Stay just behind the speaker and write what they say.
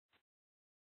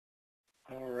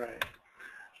All right.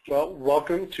 Well,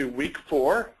 welcome to week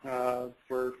 4.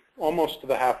 We're almost to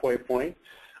the halfway point,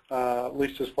 at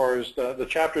least as far as the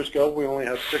chapters go. We only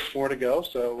have 6 more to go,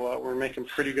 so we're making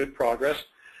pretty good progress.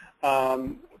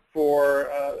 Of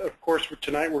course, for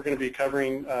tonight we're going to be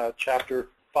covering chapter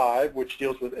 5, which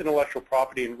deals with intellectual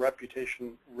property and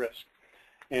reputation risk.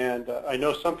 And I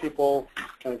know some people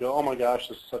kind of go, oh my gosh,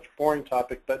 this is such a boring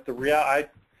topic, but the reality,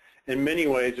 in many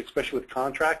ways, especially with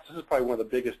contracts, this is probably one of the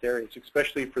biggest areas,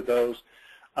 especially for those,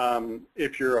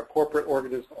 if you're a corporate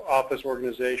office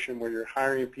organization where you're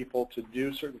hiring people to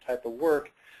do certain type of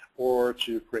work or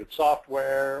to create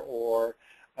software or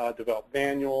develop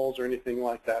manuals or anything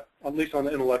like that. At least on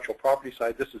the intellectual property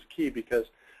side, this is key because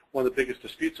one of the biggest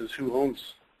disputes is who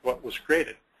owns what was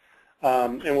created.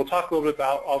 And we'll talk a little bit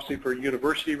about, obviously, for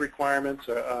university requirements,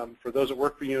 for those that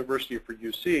work for university or for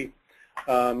UC.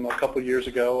 A couple of years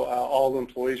ago, all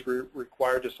employees were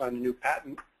required to sign a new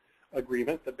patent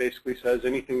agreement that basically says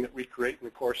anything that we create in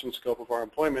the course and scope of our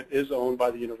employment is owned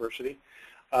by the university.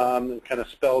 It kind of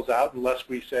spells out, unless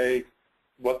we say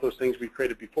what those things we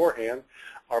created beforehand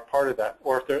are part of that,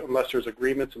 or unless there's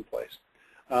agreements in place.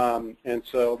 And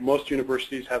so most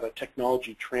universities have a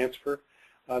technology transfer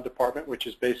department, which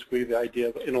is basically the idea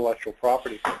of intellectual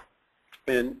property.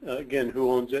 And again,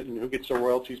 who owns it and who gets the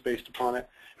royalties based upon it,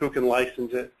 who can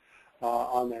license it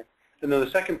on there. And then the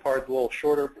second part, the little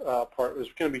shorter part, is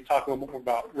going to be talking a little bit more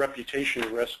about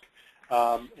reputation risk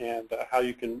and how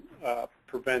you can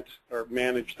prevent or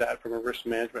manage that from a risk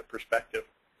management perspective.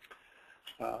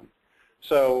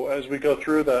 So as we go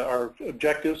through our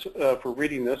objectives for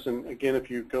reading this, and again, if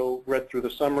you read through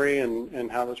the summary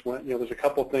and how this went, there's a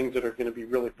couple things that are going to be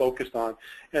really focused on.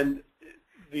 And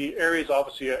the areas,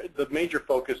 obviously, the major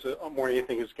focus more than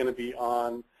anything is going to be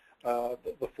on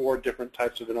the 4 different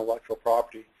types of intellectual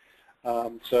property.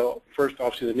 So first,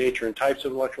 obviously, the nature and types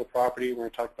of intellectual property. We're going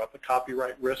to talk about the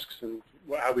copyright risks and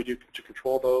how we do to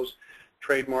control those,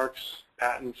 trademarks,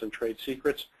 patents, and trade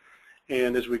secrets.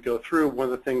 And as we go through, one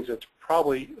of the things that's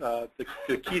probably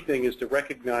the key thing is to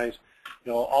recognize,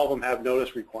 all of them have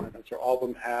notice requirements, or all of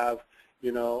them have,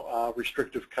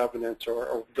 restrictive covenants,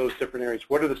 or those different areas.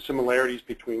 What are the similarities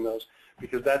between those?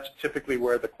 Because that's typically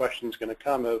where the question is going to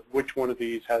come of which one of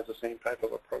these has the same type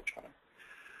of approach on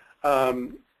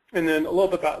it. And then a little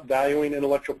bit about valuing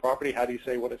intellectual property. How do you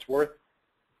say what it's worth?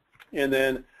 And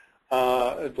then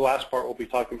the last part we'll be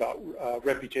talking about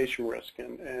reputation risk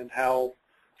and how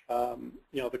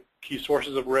the key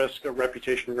sources of risk, of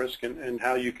reputation risk, and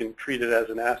how you can treat it as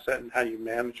an asset and how you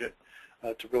manage it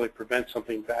to really prevent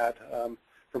something bad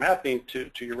from happening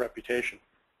to your reputation.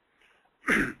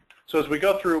 So as we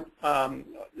go through,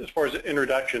 as far as the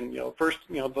introduction, first,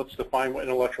 let's define what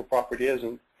intellectual property is,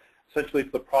 and essentially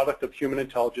it's the product of human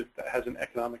intelligence that has an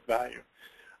economic value.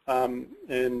 And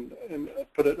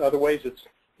put it in other ways, it's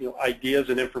ideas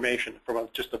and information from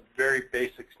just a very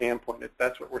basic standpoint.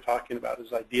 That's what we're talking about,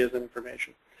 is ideas and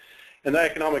information. And that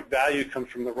economic value comes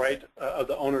from the right of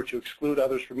the owner to exclude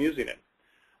others from using it.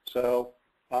 So,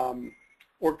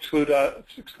 or exclude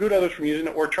others from using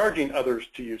it, or charging others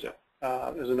to use it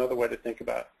is another way to think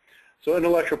about it. So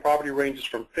intellectual property ranges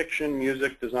from fiction,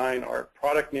 music, design, art,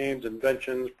 product names,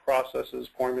 inventions, processes,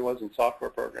 formulas, and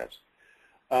software programs.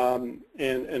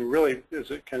 And really, as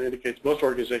it kind of indicates, most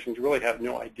organizations really have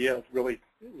no idea of really,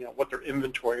 what their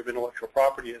inventory of intellectual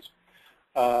property is,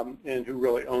 and who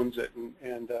really owns it.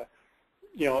 And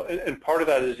part of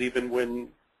that is even when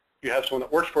you have someone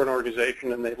that works for an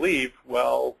organization and they leave,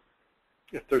 well,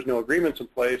 if there's no agreements in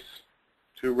place,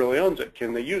 who really owns it?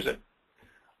 Can they use it?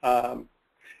 And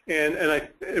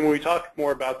when we talk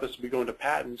more about this, we go into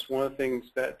patents. One of the things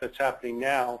that's happening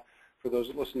now, for those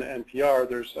that listen to NPR,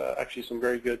 there's actually some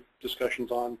very good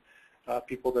discussions on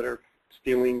people that are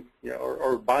stealing,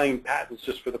 or buying patents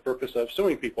just for the purpose of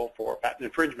suing people for patent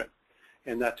infringement.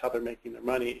 And that's how they're making their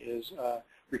money, is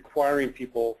requiring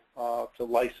people to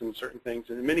license certain things.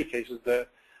 And in many cases, they're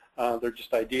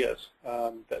just ideas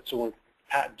that someone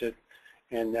patented,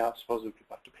 and now supposedly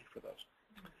people have to pay for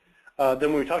those.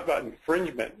 Then when we talk about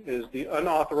infringement, is the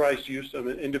unauthorized use of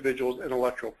an individual's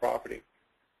intellectual property.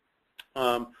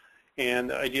 And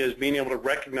the idea is being able to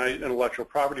recognize intellectual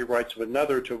property rights of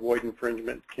another to avoid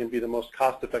infringement can be the most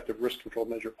cost-effective risk control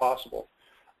measure possible.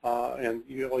 And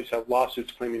you always have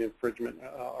lawsuits claiming infringement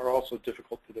are also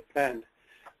difficult to defend.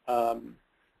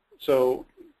 So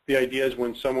the idea is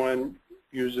when someone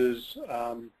uses,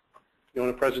 in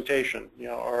a presentation,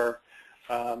 or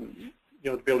to be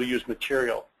able to use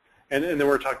material. And then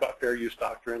we're talking about fair use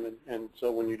doctrine, and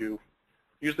so when you do,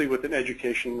 usually within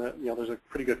education, there's a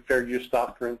pretty good fair use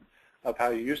doctrine of how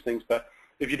you use things. But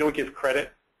if you don't give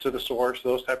credit to the source,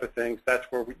 those type of things, that's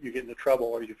where you get into trouble,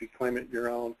 or if you claim it your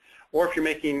own, or if you're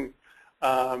making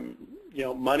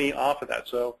money off of that.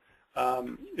 So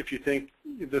if you think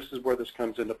this is where this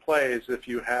comes into play, is if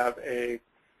you have a,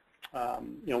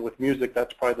 with music,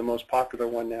 that's probably the most popular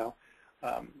one now.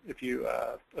 If you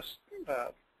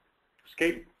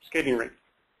skating rink,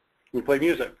 you play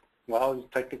music. Well,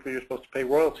 technically you're supposed to pay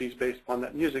royalties based upon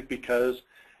that music, because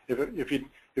if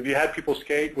you had people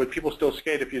skate, would people still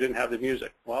skate if you didn't have the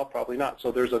music? Well, probably not.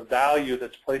 So there's a value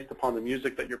that's placed upon the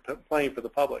music that you're playing for the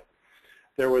public.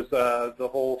 There was the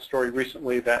whole story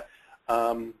recently that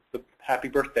the Happy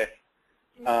Birthday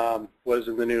was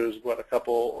in the news. What, a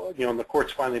couple, and the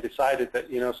courts finally decided that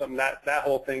something, that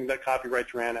whole thing, that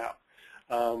copyrights ran out.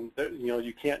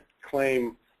 You can't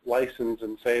claim license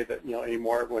and say that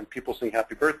anymore when people sing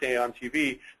Happy Birthday on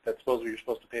TV, that supposedly you're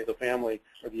supposed to pay the family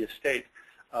or the estate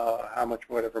how much,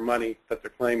 whatever money that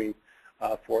they're claiming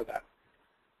for that.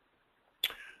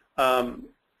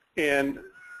 And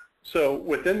so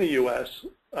within the U.S.,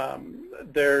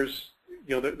 there's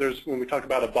when we talk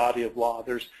about a body of law,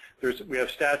 we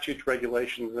have statutes,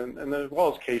 regulations, and as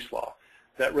well as case law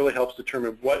that really helps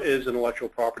determine what is intellectual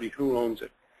property, who owns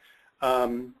it.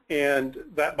 And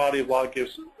that body of law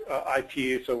gives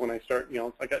IP. So when I start,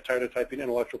 I got tired of typing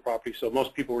intellectual property, so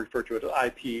most people refer to it as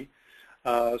IP.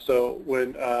 So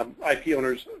when IP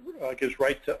owners gives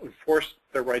right to enforce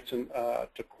their rights in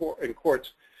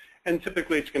courts, and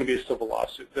typically it's going to be a civil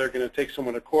lawsuit. They're going to take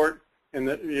someone to court, and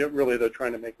really they're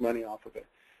trying to make money off of it.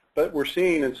 But we're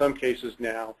seeing in some cases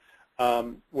now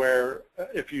where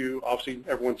if you, obviously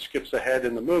everyone skips ahead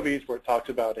in the movies where it talks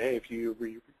about, hey, if you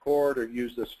re-record or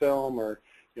use this film or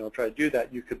try to do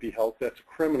that, you could be held. That's a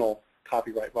criminal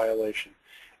copyright violation.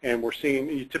 And we're seeing,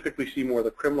 you typically see more of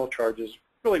the criminal charges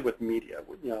really with media,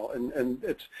 and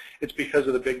it's because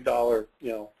of the big dollar,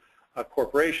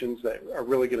 corporations that are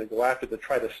really going to go after to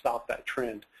try to stop that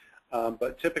trend.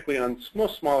 But typically on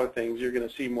most smaller things, you're going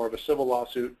to see more of a civil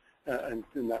lawsuit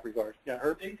in that regard. Yeah,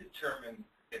 Herb? They determined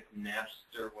if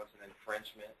Napster was an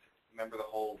infringement. Remember the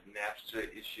whole Napster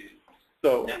issue?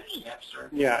 So, Napster?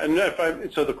 Yeah,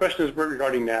 and so the question is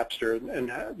regarding Napster, and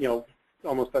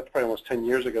that's probably almost 10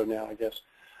 years ago now, I guess.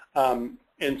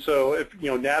 And so if,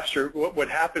 Napster, what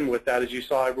happened with that is you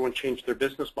saw everyone change their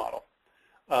business model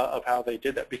of how they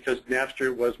did that, because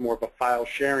Napster was more of a file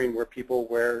sharing where people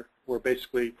were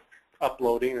basically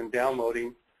uploading and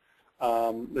downloading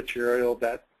material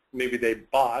that maybe they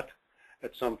bought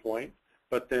at some point,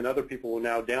 but then other people were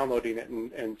now downloading it,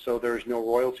 and so there's no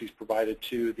royalties provided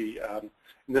to the,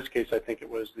 in this case I think it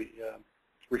was the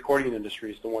recording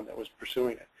industry is the one that was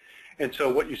pursuing it. And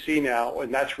so what you see now,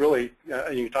 and that's really,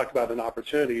 and you talked about an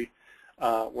opportunity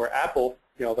where Apple,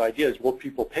 the idea is, will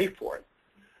people pay for it?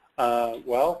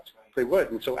 Well, they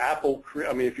would. And so Apple,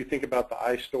 I mean, if you think about the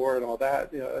iStore and all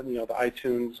that, the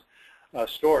iTunes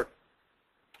store,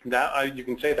 that you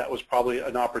can say that was probably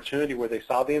an opportunity where they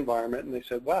saw the environment and they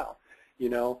said, wow,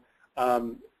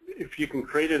 if you can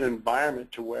create an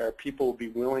environment to where people will be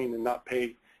willing and not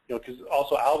pay, because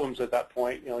also albums at that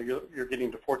point, you're getting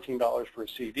to $14 for a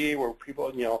CD where people,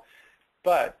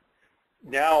 but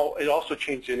now it also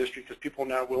changed the industry because people are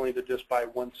now willing to just buy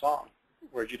one song,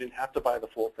 whereas you didn't have to buy the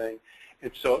full thing,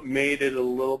 and so it made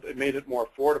it more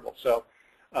affordable. So,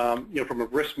 from a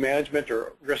risk management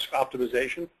or risk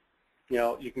optimization,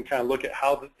 you can kind of look at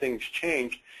how the things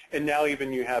changed, and now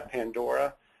even you have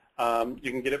Pandora.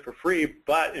 You can get it for free,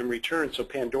 but in return, so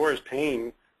Pandora is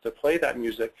paying to play that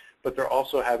music, but they're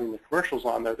also having the commercials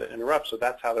on there that interrupt, so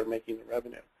that's how they're making the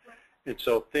revenue. And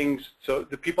so so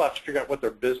the people have to figure out what their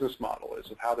business model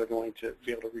is of how they're going to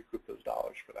be able to recoup those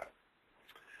dollars for that.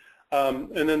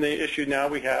 And then the issue now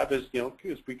we have is,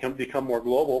 as we become more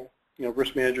global,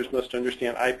 risk managers must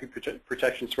understand IP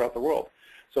protections throughout the world.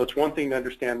 So it's one thing to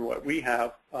understand what we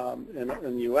have in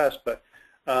the U.S., but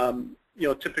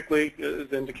typically,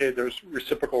 as indicated, there's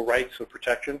reciprocal rights of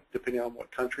protection depending on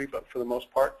what country, but for the most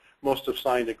part, most have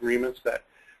signed agreements that,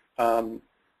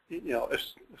 if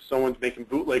someone's making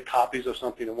bootleg copies of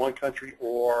something in one country,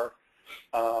 or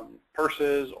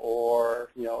purses, or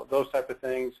those type of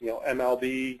things,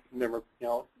 MLB, remember,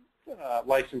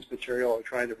 licensed material, or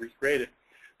trying to recreate it,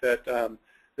 that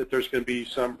there's going to be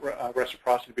some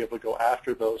reciprocity to be able to go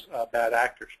after those bad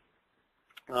actors.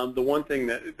 The one thing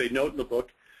that they note in the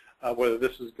book, whether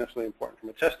this is necessarily important from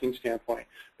a testing standpoint,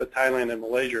 but Thailand and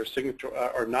Malaysia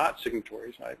are not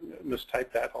signatories. I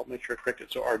mistyped that. I'll make sure I correct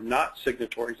it. So are not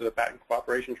signatories of the Patent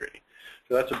Cooperation Treaty.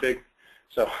 So that's a big,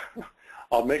 so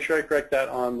I'll make sure I correct that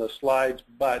on the slides,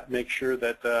 but make sure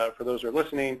that for those who are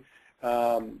listening,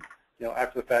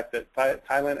 after the fact that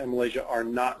Thailand and Malaysia are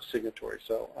not signatories.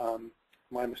 So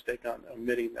my mistake on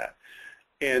omitting that.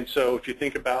 And so if you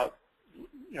think about,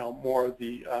 more of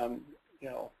the,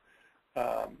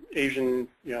 Asian,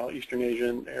 Eastern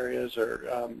Asian areas,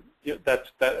 or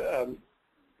that's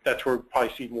where we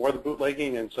probably see more of the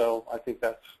bootlegging. And so I think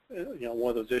that's, one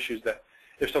of those issues that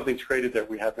if something's created there,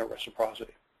 we have no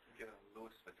reciprocity.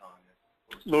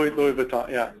 Louis Vuitton,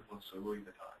 yeah. Louis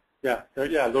Vuitton. Yeah,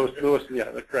 Louis,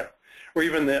 yeah, that's correct. Or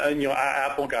even the,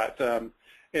 Apple got, and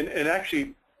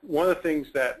actually one of the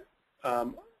things that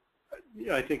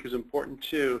I think is important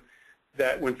too,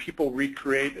 that when people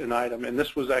recreate an item, and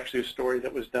this was actually a story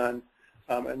that was done,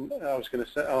 and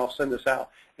I'll send this out,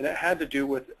 and it had to do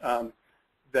with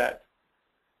that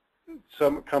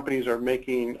some companies are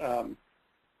making,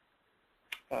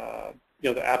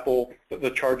 the Apple,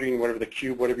 the charging, whatever, the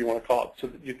Cube, whatever you want to call it, so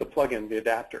the plug-in, the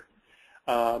adapter.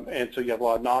 And so you have a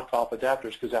lot of knockoff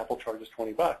adapters because Apple charges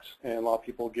 $20, and a lot of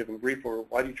people give them grief for,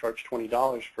 why do you charge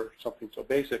 $20 for something so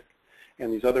basic,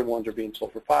 and these other ones are being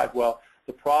sold for $5? Well,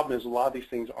 the problem is a lot of these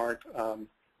things aren't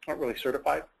really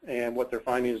certified, and what they're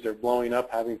finding is they're blowing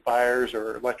up, having fires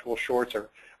or electrical shorts,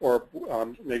 or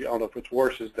maybe, I don't know if it's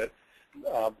worse, is that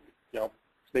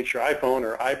makes your iPhone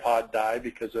or iPod die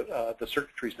because the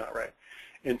circuitry's not right.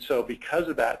 And so because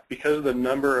of that, because of the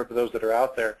number of those that are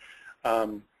out there,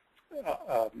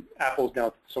 Apple's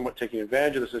now somewhat taking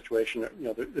advantage of the situation,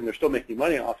 and they're still making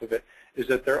money off of it, is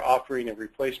that they're offering a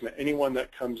replacement. Anyone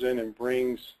that comes in and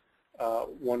brings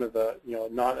one of the,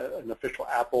 not an official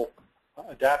Apple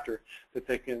adapter, that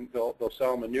they'll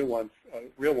sell them a new one, a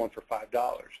real one, for $5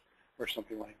 or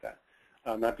something like that.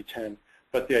 Might be 10.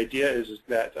 But the idea is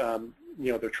that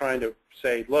they're trying to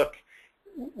say, look,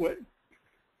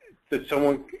 that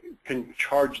someone can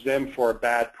charge them for a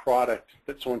bad product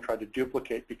that someone tried to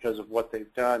duplicate because of what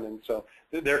they've done, and so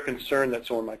they're concerned that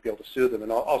someone might be able to sue them.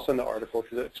 And I'll send the article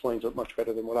because it explains it much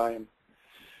better than what I am.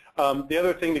 The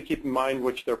other thing to keep in mind,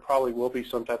 which there probably will be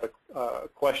some type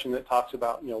of question that talks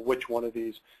about, which one of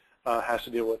these has to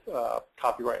deal with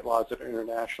copyright laws at an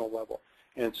international level.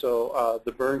 And so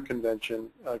the Berne Convention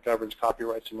governs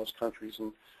copyrights in most countries,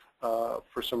 and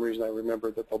for some reason I remember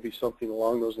that there'll be something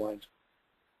along those lines.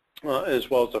 As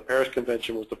well as the Paris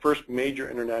Convention was the first major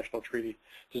international treaty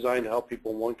designed to help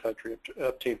people in one country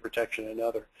obtain protection in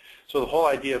another. So the whole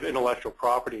idea of intellectual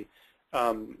property,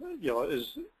 has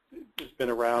been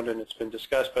around and it's been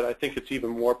discussed, but I think it's even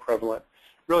more prevalent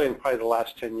really in probably the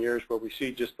last 10 years, where we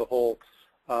see just the whole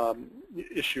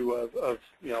issue of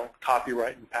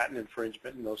copyright and patent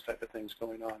infringement and those type of things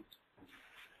going on.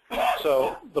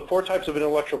 So the 4 types of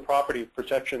intellectual property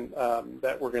protection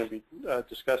that we're going to be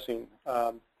discussing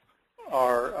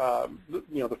are,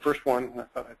 the first one I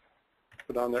thought I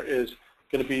put on there is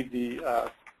going to be the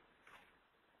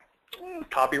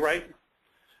copyright.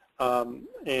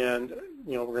 And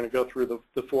we're going to go through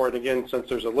the 4, and again, since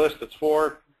there's a list, it's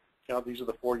 4. These are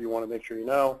the 4 you want to make sure you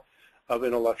know of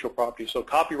intellectual property. So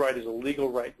copyright is a legal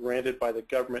right granted by the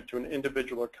government to an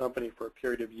individual or company for a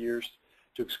period of years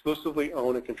to exclusively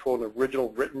own and control an original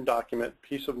written document,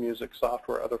 piece of music,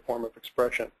 software, or other form of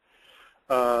expression.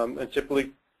 And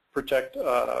typically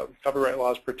copyright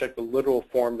laws protect the literal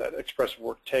form that expressive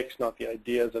work takes, not the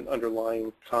ideas and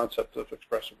underlying concepts of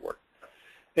expressive work,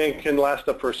 and can last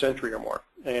up for a century or more.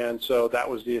 And so that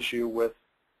was the issue with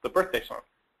the birthday song.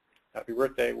 Happy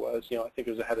Birthday was, I think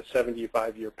it had a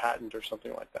 75-year patent or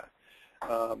something like that,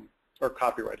 or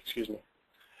copyright, excuse me.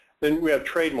 Then we have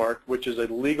trademark, which is a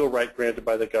legal right granted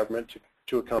by the government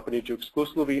to a company to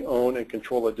exclusively own and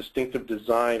control a distinctive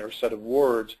design or set of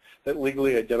words that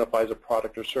legally identifies a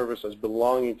product or service as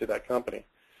belonging to that company.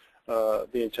 The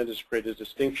intent is to create a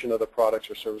distinction of the products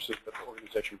or services that the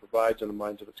organization provides in the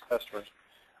minds of its customers.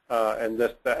 And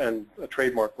a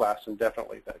trademark lasts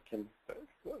indefinitely, that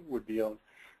would be owned.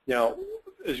 Now,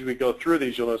 as we go through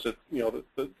these, you'll notice that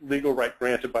the legal right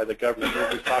granted by the government.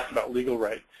 We talked about legal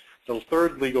right. The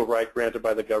third legal right granted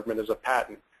by the government is a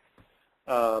patent,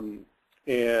 and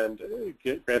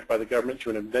granted by the government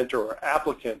to an inventor or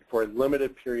applicant for a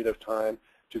limited period of time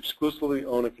to exclusively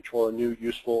own and control a new,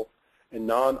 useful, and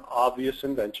non-obvious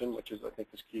invention, which is, I think,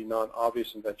 is key,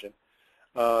 non-obvious invention.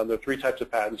 There are 3 types of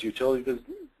patents: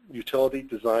 utility,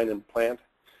 design, and plant.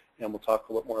 And we'll talk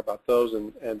a little more about those.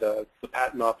 And the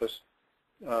patent office,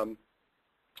 you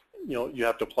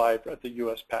have to apply at the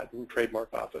U.S. Patent and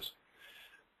Trademark Office.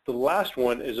 The last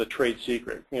one is a trade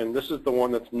secret, and this is the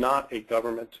one that's not a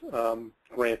government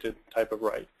granted type of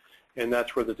right. And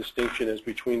that's where the distinction is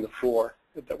between the 4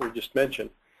 that we just mentioned.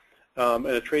 And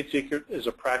a trade secret is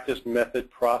a practice,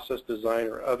 method, process, design,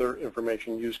 or other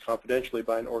information used confidentially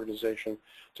by an organization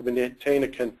to maintain a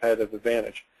competitive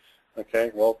advantage. Okay,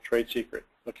 well, trade secret.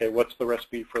 Okay, what's the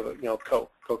recipe for the,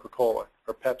 Coke, Coca-Cola,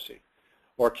 or Pepsi,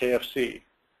 or KFC,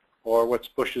 or what's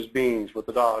Bush's Beans with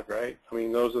the dog, right? I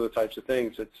mean, those are the types of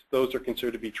things. Those are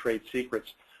considered to be trade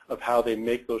secrets of how they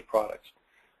make those products.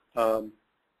 And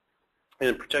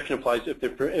protection applies if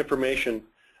the information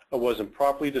wasn't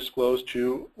properly disclosed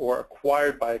to or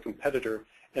acquired by a competitor,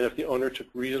 and if the owner took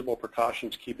reasonable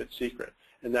precautions to keep it secret,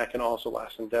 and that can also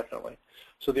last indefinitely.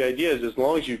 So the idea is, as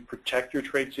long as you protect your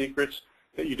trade secrets,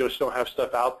 that you just don't have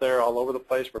stuff out there all over the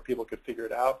place where people could figure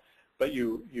it out, but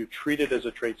you treat it as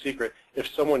a trade secret.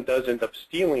 If someone does end up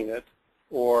stealing it,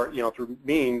 or through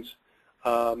means,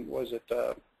 I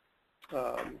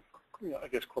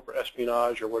guess corporate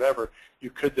espionage or whatever,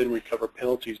 you could then recover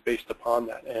penalties based upon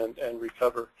that and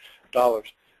recover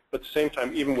dollars. But at the same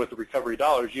time, even with the recovery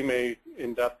dollars, you may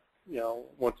end up,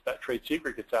 once that trade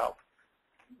secret gets out,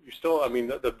 you still, I mean,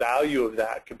 the value of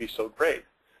that could be so great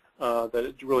that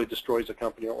it really destroys a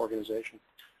company or organization.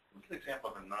 What's an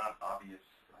example of a non-obvious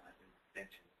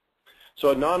invention?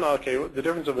 So the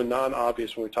difference of a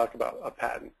non-obvious when we talk about a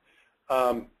patent.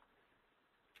 A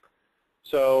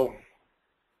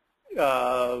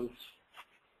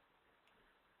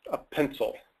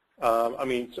pencil. I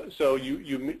mean, so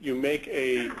you make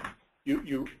a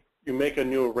new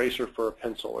eraser for a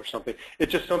pencil or something.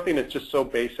 It's just something that's just so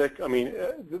basic. I mean,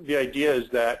 the idea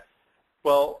is that,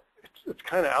 well, it's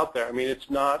kind of out there. I mean, it's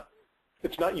not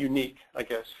unique, I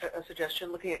guess. A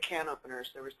suggestion: looking at can openers,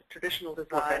 there was the traditional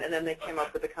design, and then they came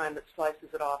up with the kind that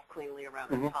slices it off cleanly around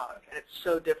the top, and it's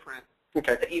so different.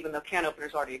 Okay. That even though can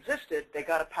openers already existed, they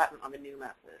got a patent on the new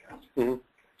method. Mm-hmm.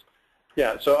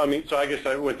 Yeah. So I mean, so I guess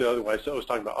I went the other way. So I was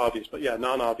talking about obvious, but yeah,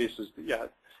 non-obvious is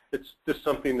it's just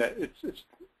something that it's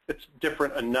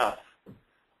different enough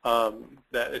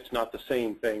that it's not the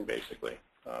same thing basically.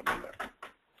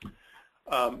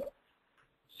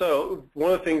 So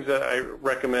one of the things that I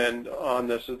recommend on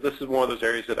this is one of those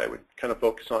areas that I would kind of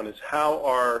focus on is how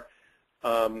are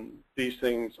these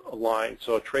things aligned.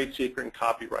 So a trade secret and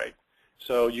copyright.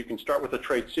 So you can start with a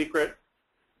trade secret,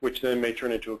 which then may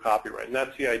turn into a copyright. And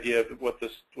that's the idea of what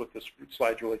this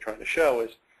slide's really trying to show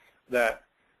is that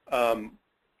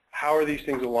how are these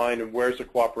things aligned and where's the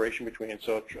cooperation between it.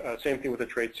 So same thing with a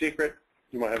trade secret.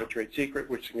 You might have a trade secret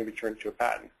which is going to be turned into a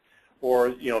patent.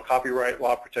 Or copyright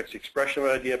law protects the expression of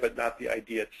an idea but not the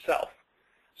idea itself.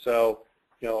 So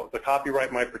the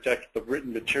copyright might protect the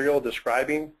written material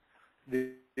describing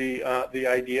the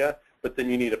idea, but then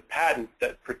you need a patent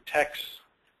that protects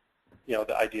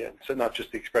the idea, so not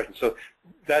just the expression. So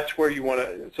that's where you want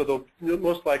to. So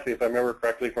most likely, if I remember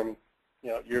correctly from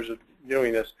years of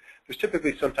doing this, there's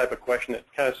typically some type of question that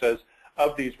kind of says,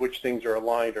 of these, which things are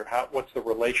aligned, or what's the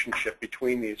relationship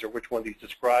between these, or which one of these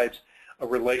describes a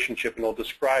relationship, and it'll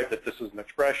describe that this is an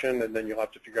expression, and then you'll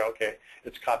have to figure out, okay,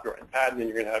 it's copyright and patent, and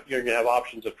you're going to have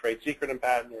options of trade secret and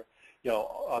patent, or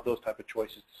those type of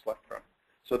choices to select from.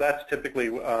 So that's typically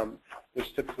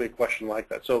there's typically a question like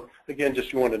that. So again,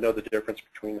 just you want to know the difference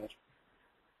between those.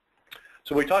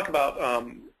 So we talk about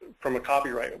from a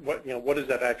copyright, what does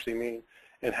that actually mean,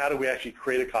 and how do we actually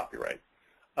create a copyright?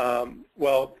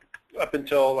 Well, up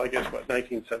until I guess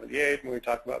 1978, when we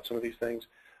talk about some of these things,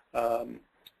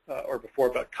 or before,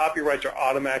 but copyrights are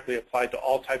automatically applied to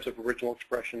all types of original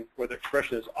expression, where the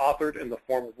expression is authored in the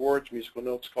form of words, musical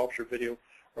notes, sculpture, video,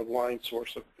 or line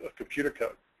source of computer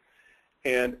code.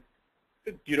 And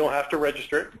you don't have to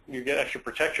register it. You get extra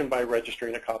protection by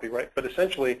registering a copyright. But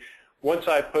essentially, once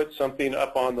I put something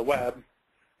up on the web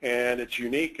and it's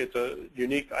unique, it's a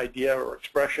unique idea or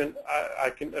expression, I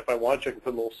can, if I want to, I can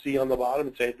put a little C on the bottom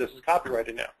and say this is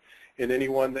copyrighted now. And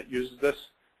anyone that uses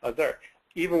this there.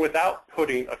 Even without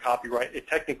putting a copyright, it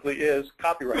technically is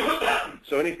copyrighted.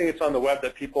 So anything that's on the web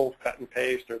that people cut and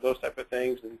paste or those type of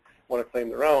things and want to claim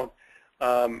their own,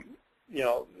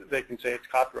 they can say it's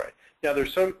copyright. Now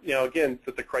there's some, again,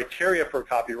 that the criteria for a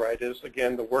copyright is,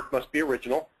 again, the work must be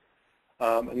original,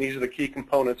 and these are the key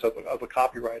components of a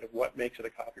copyright, of what makes it a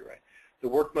copyright. The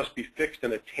work must be fixed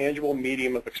in a tangible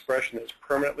medium of expression that is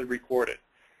permanently recorded.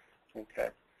 Okay,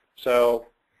 so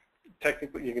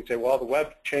technically you can say, well, the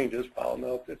web changes. Well,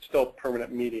 no, it's still a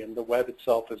permanent medium. The web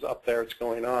itself is up there, it's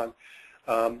going on.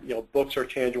 Books are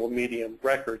tangible medium,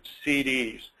 records,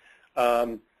 CDs.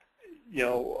 And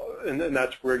then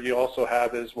that's where you also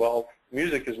have is, well,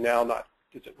 music is now not,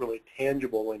 is it really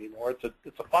tangible anymore?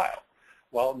 It's a file.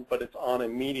 Well, but it's on a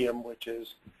medium which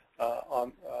is up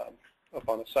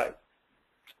on a site.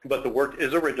 But the work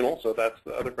is original, so that's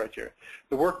the other criteria.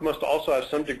 The work must also have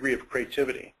some degree of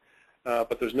creativity,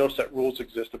 but there's no set rules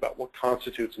exist about what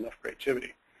constitutes enough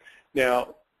creativity.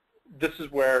 Now, this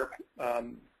is where,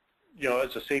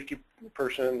 as a safety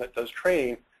person that does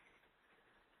training,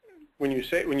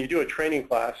 when you do a training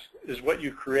class is what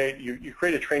you create. You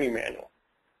create a training manual,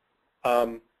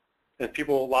 and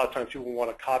a lot of times people want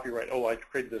to copyright. Oh, I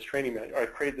created this training manual, or I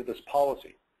created this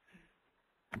policy.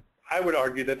 I would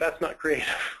argue that that's not creative.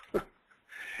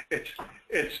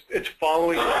 It's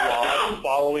following a law,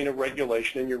 following a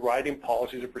regulation, and you're writing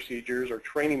policies or procedures or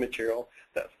training material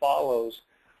that follows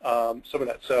some of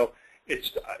that. So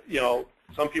it's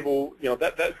some people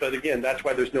but again, that's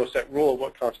why there's no set rule of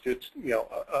what constitutes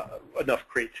enough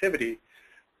creativity.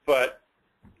 But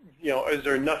is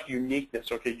there enough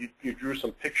uniqueness? Okay, you drew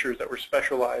some pictures that were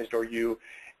specialized, or you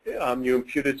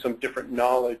imputed some different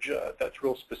knowledge that's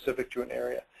real specific to an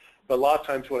area. But a lot of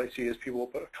times what I see is people will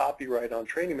put a copyright on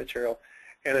training material,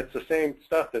 and it's the same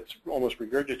stuff that's almost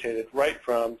regurgitated right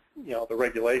from the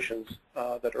regulations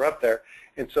that are up there.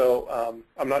 And so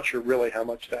I'm not sure really how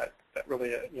much that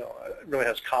really really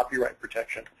has copyright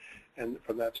protection, and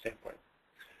from that standpoint.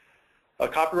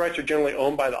 Copyrights are generally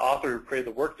owned by the author who created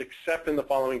the work, except in the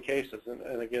following cases.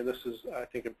 And again, this is, I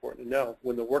think, important to know.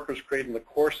 When the work was created in the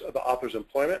course of the author's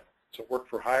employment, so work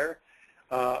for hire,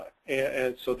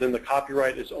 and so then the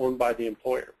copyright is owned by the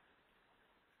employer.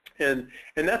 And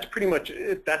that's pretty much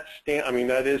it. That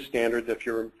is standard. If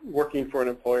you're working for an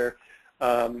employer,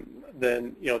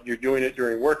 then you're doing it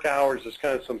during work hours. There's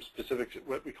kind of some specifics,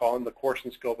 what we call in the course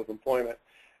and scope of employment.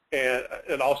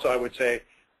 And also, I would say,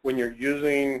 when you're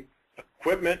using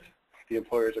equipment, the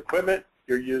employer's equipment,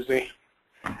 you're using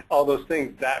all those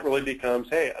things, that really becomes,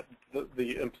 hey,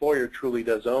 the employer truly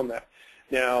does own that.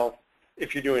 Now,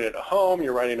 if you're doing it at home,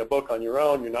 you're writing a book on your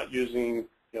own, you're not using,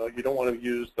 you don't want to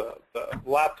use the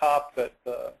laptop that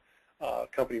the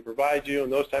company provides you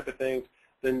and those type of things,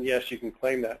 then yes, you can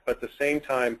claim that. But at the same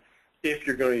time, if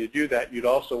you're going to do that, you'd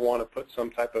also want to put some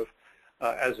type of,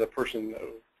 as a person,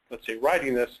 let's say,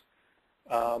 writing this,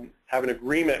 have an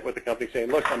agreement with the company saying,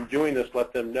 look, I'm doing this,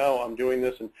 let them know I'm doing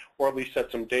this, or at least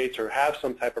set some dates, or have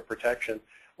some type of protection,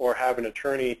 or have an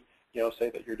attorney say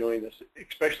that you're doing this,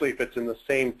 especially if it's in the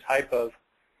same type of,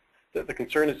 the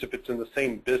concern is if it's in the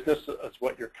same business as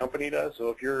what your company does. So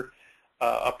if you're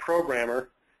a programmer,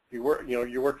 you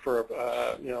work for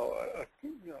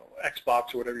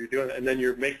Xbox or whatever you're doing, and then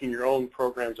you're making your own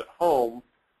programs at home,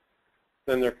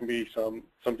 then there can be some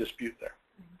dispute there.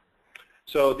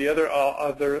 So the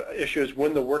other issue is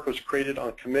when the work was created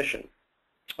on commission.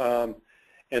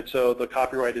 And so the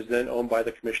copyright is then owned by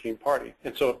the commissioning party.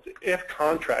 And so if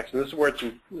contracts, and this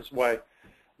is why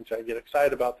I get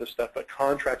excited about this stuff, but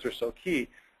contracts are so key.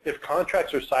 If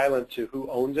contracts are silent to who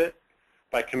owns it,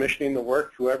 by commissioning the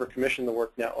work, whoever commissioned the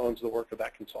work now owns the work of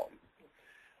that consultant.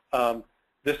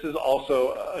 This is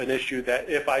also an issue that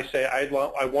if I say,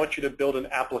 I want you to build an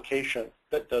application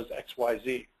that does X, Y,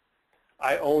 Z,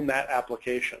 I own that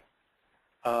application.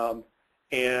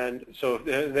 And so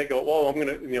they go, well, I'm going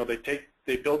to,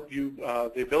 they built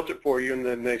it for you, and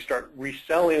then they start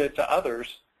reselling it to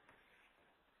others.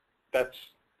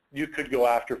 You could go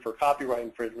after for copyright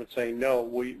infringement, saying no,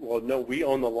 we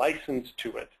own the license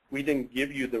to it. We didn't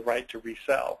give you the right to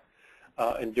resell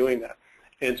in doing that.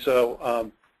 And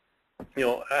so,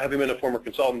 having been a former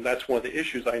consultant, that's one of the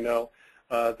issues I know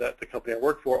that the company I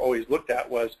worked for always looked at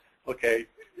was, okay,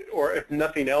 or if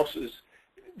nothing else is,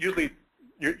 usually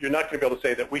you're not going to be able to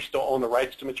say that we still own the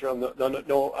rights to material.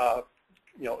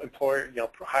 No employer,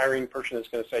 hiring person is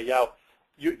going to say, yeah,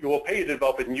 you will pay you to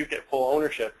develop it and you get full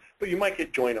ownership, but you might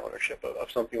get joint ownership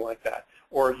of something like that,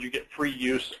 or you get free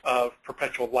use of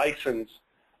perpetual license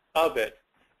of it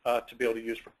to be able to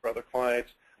use for other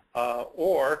clients,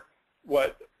 or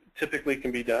what typically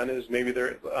can be done is maybe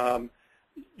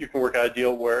you can work out a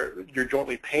deal where you're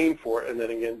jointly paying for it, and then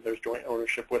again there's joint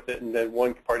ownership with it, and then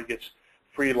one party gets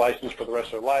free license for the rest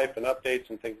of their life and updates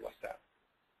and things like that.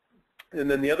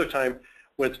 And then the other time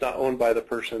when it's not owned by the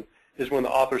person is when the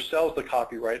author sells the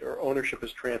copyright or ownership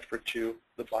is transferred to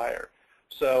the buyer.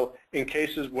 So in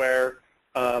cases where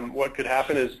what could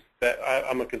happen is that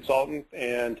I'm a consultant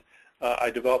and I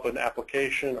develop an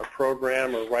application or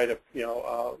program or write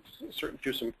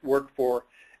do some work for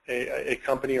a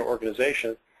company or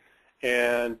organization,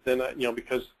 and then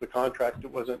because the contract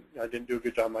I didn't do a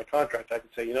good job on my contract, I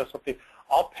could say, something,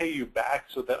 I'll pay you back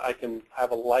so that I can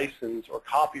have a license or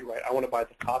copyright. I want to buy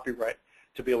the copyright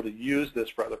to be able to use this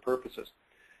for other purposes.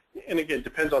 And again, it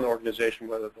depends on the organization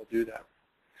whether they'll do that.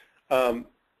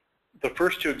 The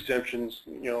first two exemptions,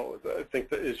 I think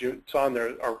that as you saw in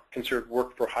there, are considered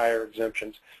work for hire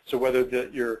exemptions. So whether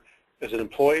you're as an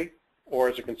employee or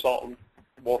as a consultant,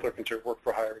 both are considered work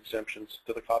for hire exemptions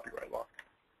to the copyright law.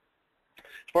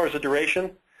 As far as the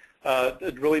duration,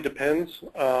 it really depends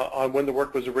on when the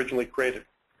work was originally created.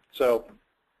 So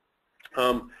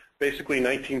basically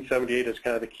 1978 is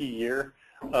kind of the key year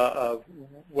of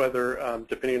whether,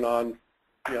 depending on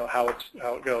how it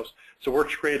goes. So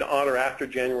works created on or after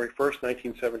January 1st,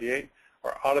 1978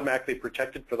 are automatically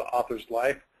protected for the author's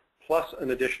life plus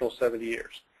an additional 70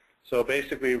 years. So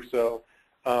basically,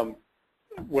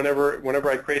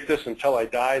 whenever I create this until I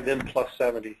die, then plus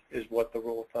 70 is what the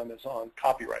rule of thumb is on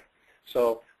copyright.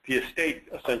 So the estate,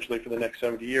 essentially, for the next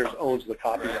 70 years owns the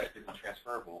copyright. Is it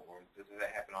transferable, or does that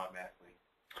happen automatically?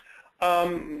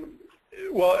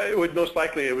 Well, it would most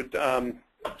likely, it would, to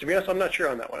be honest, I'm not sure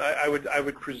on that one. I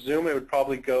would presume it would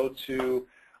probably go to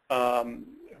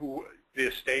the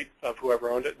estate of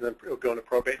whoever owned it, and then it would go into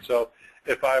probate. So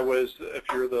if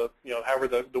you're the, however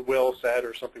the will said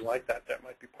or something like that, that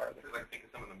might be part of it. Because I think of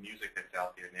some of the music that's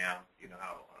out there now,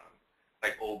 how,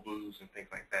 like old blues and things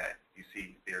like that, you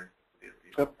see they're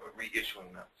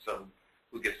reissuing them. So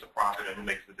who gets the profit and who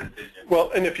makes the decision?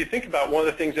 Well, and if you think about one of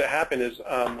the things that happened is,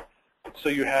 so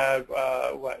you have,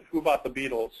 who bought the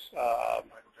Beatles?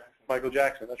 Michael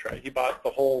Jackson, that's right. He bought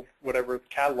the whole, whatever,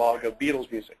 catalog of Beatles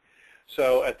music.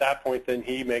 So at that point, then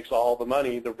he makes all the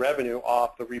money, the revenue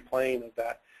off the replaying of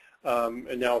that.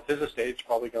 And now with his estate, it's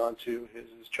probably gone to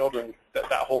his children, that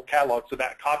whole catalog. So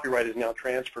that copyright is now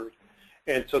transferred.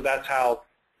 And so that's how,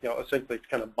 essentially it's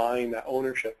kind of buying that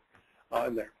ownership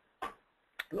in there.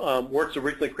 Works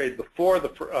originally created before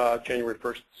the January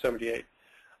 1st, 78,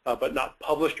 but not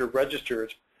published or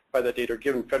registered by that date or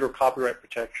given federal copyright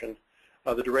protection.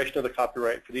 The duration of the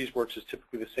copyright for these works is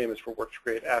typically the same as for works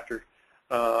created after,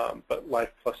 but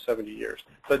life plus 70 years.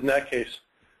 But in that case,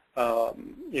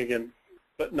 again,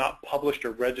 but not published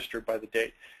or registered by the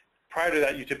date. Prior to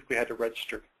that, you typically had to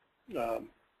register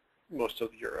most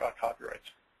of your copyrights.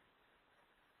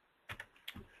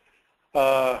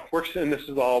 Works, and this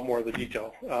is all more of the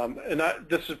detail.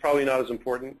 This is probably not as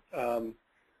important,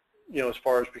 as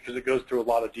far as, because it goes through a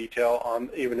lot of detail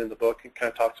even in the book. It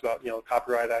kind of talks about,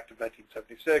 Copyright Act of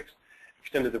 1976,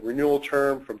 extended the renewal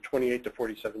term from 28 to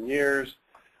 47 years,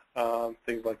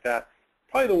 things like that.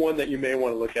 Probably the one that you may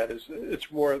want to look at is,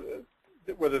 it's more,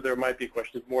 whether there might be a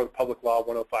question, is more the Public Law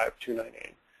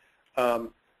 105-298,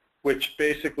 which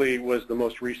basically was the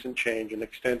most recent change and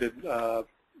extended, the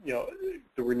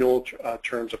renewal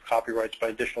terms of copyrights by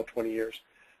additional 20 years.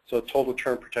 So a total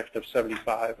term protection of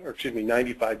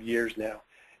 95 years now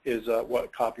is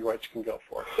what copyrights can go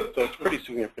for. So it's a pretty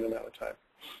significant amount of time.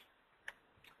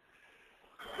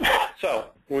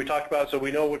 So when we talk about, so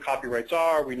we know what copyrights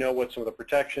are, we know what some of the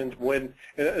protections,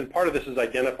 and part of this is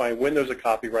identifying when there's a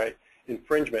copyright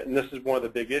infringement. And this is one of the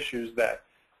big issues that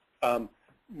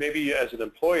maybe as an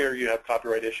employer you have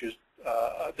copyright issues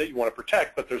that you want to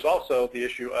protect, but there's also the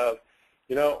issue of,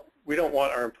 we don't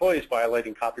want our employees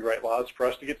violating copyright laws for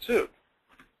us to get sued.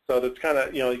 So that's kind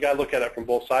of, you got to look at it from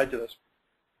both sides of this.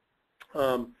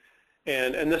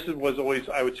 And this was always,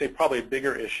 I would say, probably a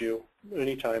bigger issue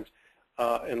many times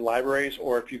in libraries,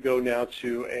 or if you go now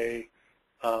to a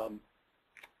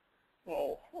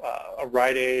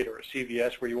Rite Aid or a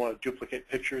CVS where you want to duplicate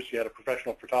pictures, you had a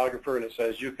professional photographer and it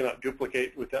says you cannot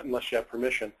duplicate with that unless you have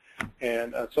permission.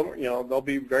 And they'll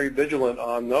be very vigilant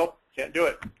on, nope, can't do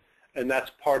it. And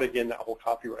that's part, again, that whole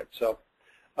copyright. So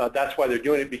that's why they're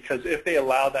doing it, because if they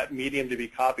allow that medium to be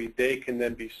copied, they can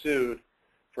then be sued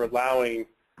for allowing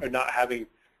or not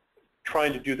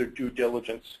trying to do their due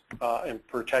diligence in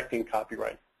protecting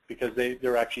copyright, because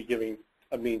they're actually giving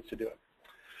a means to do it.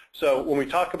 So when we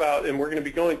talk about, and we're going to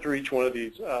be going through each one of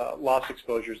these loss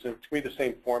exposures, and it's going to be the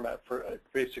same format for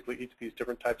basically each of these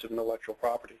different types of intellectual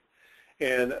property.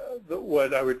 And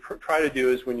what I would try to do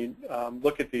is when you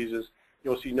look at these is,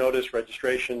 you'll see notice,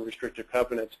 registration, restrictive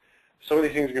covenants. Some of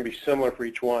these things are going to be similar for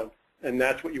each one. And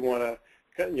that's what you want to,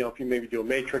 if you maybe do a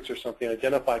matrix or something,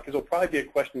 identify, because there'll probably be a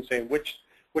question saying which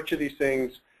of these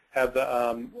things have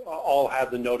all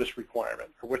have the notice requirement,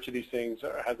 or which of these things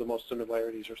have the most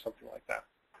similarities or something like that.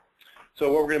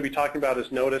 So what we're going to be talking about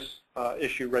is notice,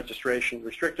 issue, registration,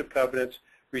 restrictive covenants,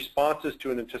 responses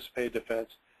to an anticipated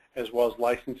defense, as well as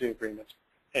licensing agreements.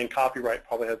 And copyright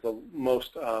probably has the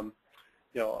most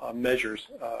measures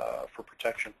for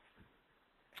protection.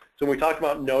 So when we talk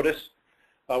about notice,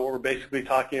 what we're basically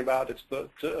talking about is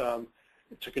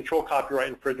to control copyright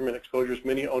infringement exposures,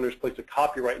 many owners place a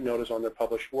copyright notice on their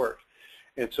published work.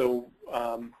 And so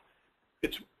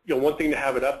it's one thing to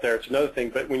have it up there, it's another thing,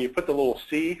 but when you put the little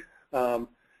C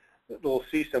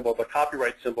symbol, the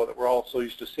copyright symbol that we're all so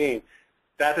used to seeing,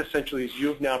 that essentially is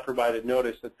you've now provided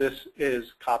notice that this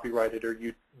is copyrighted, or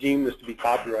you deem this to be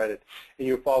copyrighted, and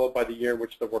you follow it by the year in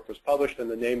which the work was published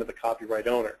and the name of the copyright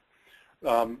owner.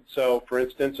 So for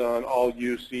instance, on all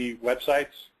UC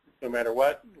websites, no matter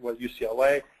what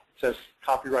UCLA, it says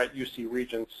copyright UC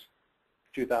Regents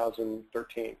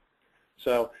 2013.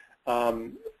 So,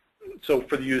 so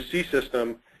for the UC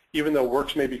system, even though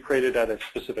works may be created at a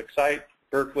specific site,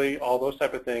 Berkeley, all those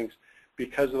type of things,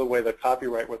 because of the way the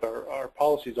copyright with our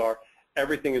policies are,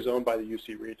 everything is owned by the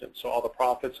UC region. So all the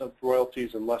profits of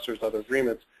royalties and lessors other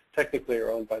agreements technically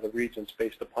are owned by the regions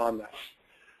based upon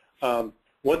that.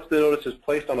 Once the notice is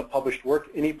placed on a published work,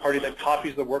 any party that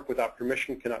copies the work without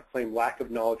permission cannot claim lack of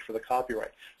knowledge for the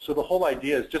copyright. So the whole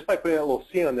idea is just by putting that little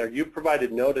C on there, you've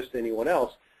provided notice to anyone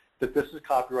else that this is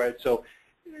copyright. So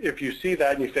if you see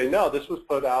that and you say, no, this was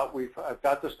put out, I've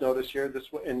got this notice here,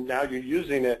 and now you're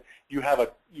using it, you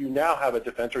now have a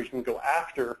defense, or you can go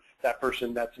after that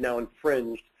person that's now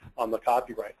infringed on the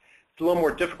copyright. It's a little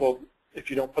more difficult if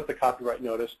you don't put the copyright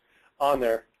notice on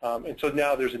there, and so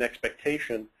now there's an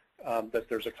expectation that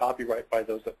there's a copyright by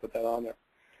those that put that on there.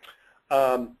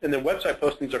 And then website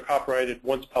postings are copyrighted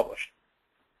once published.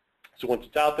 So once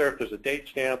it's out there, if there's a date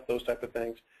stamp, those type of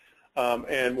things.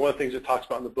 And one of the things it talks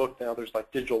about in the book now, there's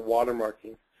like digital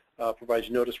watermarking, provides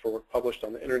notice for work published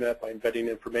on the internet by embedding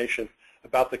information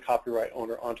about the copyright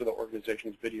owner onto the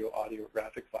organization's video, audio, or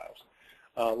graphic files.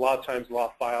 A lot of times, a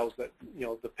lot of files that,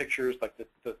 the pictures, like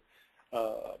the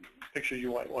pictures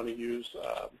you might want to use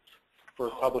for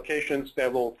publications, they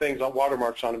have little things on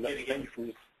watermarks on them that prevent you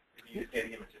from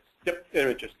images. Yep,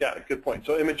 images. Yeah, good point.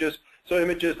 So images,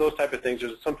 those type of things.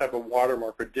 There's some type of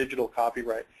watermark or digital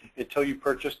copyright. Until you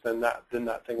purchase, then that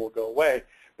thing will go away.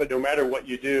 But no matter what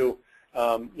you do,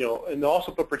 and they'll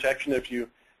also put protection if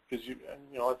because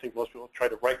I think most people try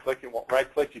to right-click. It won't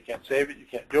right-click. You can't save it. You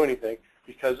can't do anything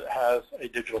because it has a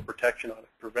digital protection on it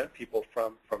to prevent people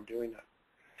from doing that.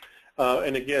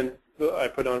 And again, I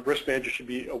put on risk managers should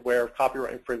be aware of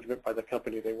copyright infringement by the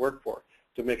company they work for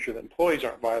to make sure that employees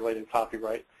aren't violating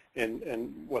copyright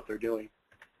in what they're doing.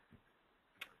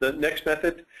 The next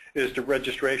method is to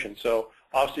registration. So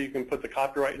obviously you can put the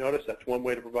copyright notice. That's one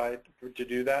way to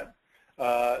do that.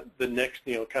 The next,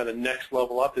 kind of next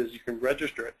level up is you can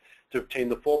register it to obtain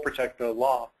the full protection of the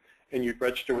law, and you'd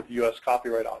register with the U.S.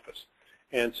 Copyright Office.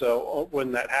 And so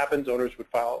when that happens, owners would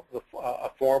file a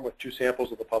form with 2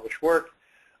 samples of the published work.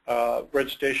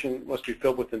 Registration must be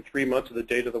filled within 3 months of the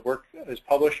date of the work is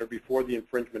published or before the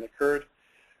infringement occurred.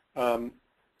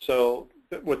 So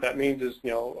what that means is,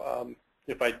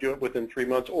 if I do it within 3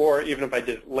 months, or even if I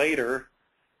did it later,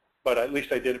 but at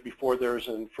least I did it before there's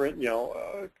a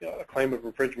claim of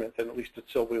infringement, then at least it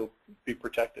still will be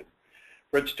protected.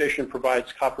 Registration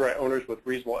provides copyright owners with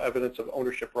reasonable evidence of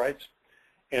ownership rights,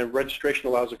 and registration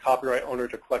allows a copyright owner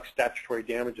to collect statutory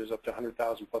damages up to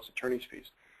 $100,000 plus attorney's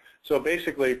fees. So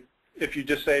basically, if you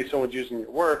just say someone's using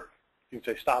your work, you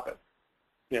can say stop it,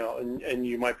 and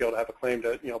you might be able to have a claim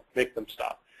to make them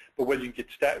stop. But when you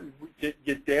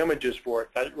get damages for it,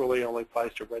 that really only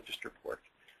applies to registered work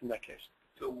in that case.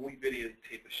 So when we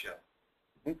videotape a show,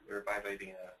 we're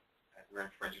violating we're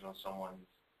infringing on someone's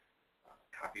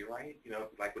copyright.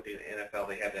 Like with the NFL,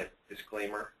 they have that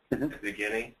disclaimer at the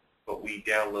beginning, but we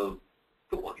download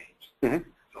football games.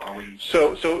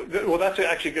 Well, that's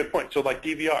actually a good point. So like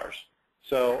DVRs.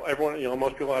 So everyone,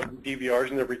 most people have DVRs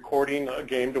and they're recording a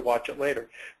game to watch it later.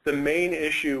 The main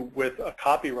issue with a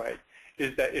copyright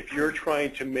is that if you're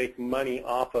trying to make money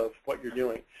off of what you're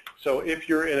doing, so if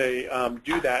you're in a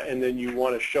do that and then you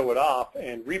want to show it off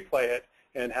and replay it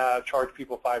and charge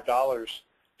people $5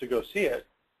 to go see it,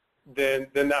 then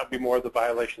that would be more of the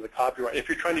violation of the copyright. If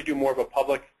you're trying to do more of a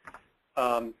public,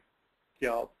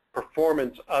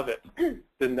 performance of it,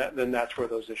 then that's where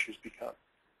those issues become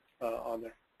on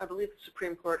there. I believe the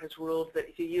Supreme Court has ruled that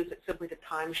if you use it simply to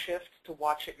time shift to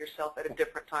watch it yourself at a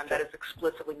different time, that is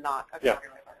explicitly not a copyright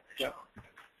violation. Yeah.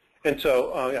 And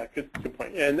so, good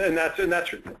point. And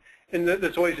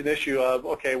that's always an issue of,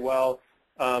 okay, well,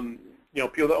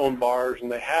 people that own bars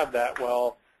and they have that,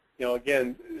 well,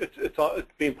 again, it's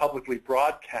being publicly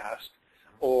broadcast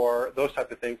or those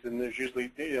type of things, and there's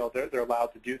usually, they're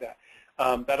allowed to do that.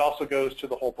 That also goes to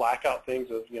the whole blackout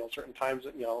things of, certain times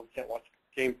that, you can't watch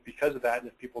games because of that, and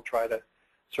if people try to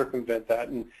circumvent that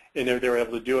and if they're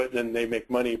able to do it, then they make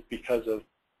money because of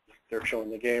they're showing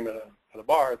the game at a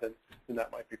bar, then that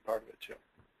might be part of it too.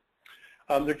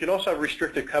 There can also have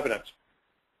restricted covenants.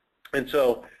 And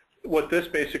so what this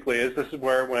basically is, this is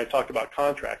where when I talked about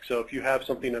contracts. So if you have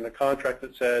something in a contract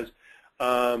that says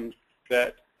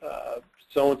that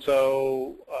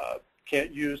so-and-so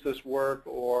can't use this work,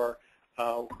 or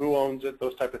who owns it,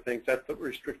 those type of things, that's the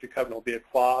restricted covenant. Will be a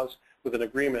clause with an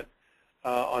agreement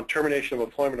on termination of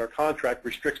employment or contract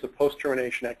restricts the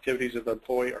post-termination activities of the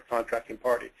employee or contracting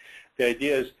party. The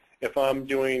idea is if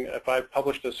I've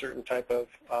published a certain type of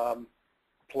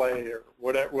play or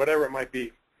whatever it might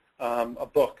be, a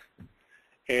book,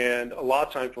 And a lot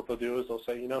of times what they'll do is they'll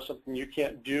say, you know something, you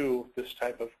can't do this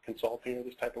type of consulting or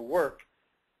this type of work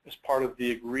as part of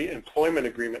the employment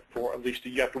agreement for at least,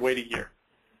 you have to wait a year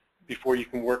before you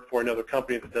can work for another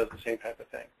company that does the same type of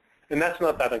thing. And that's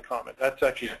not that uncommon. That's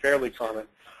actually fairly common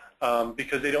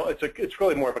because they don't. It's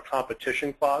really more of a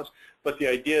competition clause. But the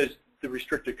idea is the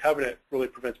restricted covenant really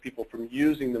prevents people from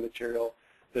using the material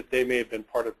that they may have been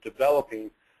part of developing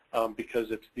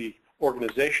because it's the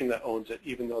organization that owns it,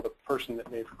 even though the person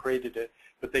that may have created it,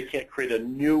 but they can't create a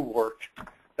new work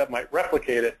that might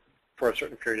replicate it for a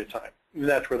certain period of time. And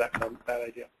that's where that comes, that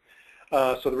idea.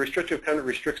 So the restrictive covenant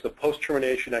restricts the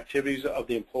post-termination activities of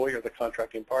the employee or the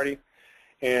contracting party.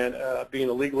 And being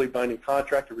a legally binding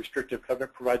contract, a restrictive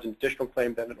covenant provides an additional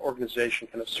claim that an organization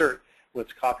can assert when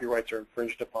its copyrights are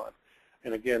infringed upon.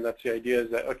 And again, that's the idea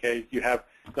is that, okay, you have,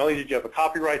 not only did you have a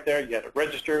copyright there, you had it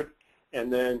registered,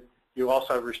 and then you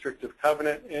also have a restrictive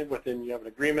covenant, and within you have an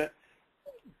agreement.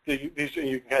 You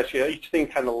can kind of see each thing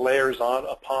kind of layers on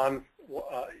upon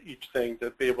each thing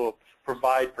to be able to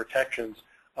provide protections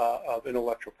of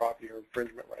intellectual property or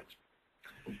infringement rights.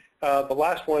 The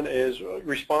last one is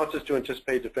responses to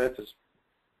anticipated defenses.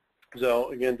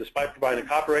 So again, despite providing a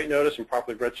copyright notice and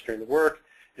properly registering the work,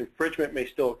 infringement may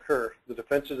still occur. The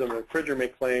defenses of an infringer may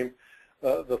claim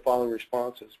the following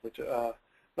responses, which I'm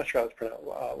not sure how it's pronounced,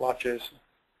 laches,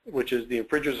 which is the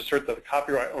infringers assert that the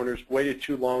copyright owners waited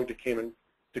too long to claim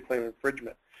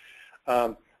infringement.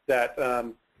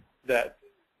 That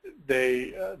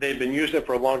they've been using it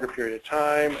for a longer period of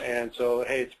time, and so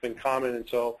hey, it's been common, and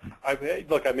so I've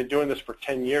been doing this for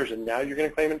 10 years, and now you're going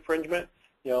to claim infringement.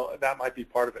 You know, that might be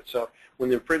part of it. So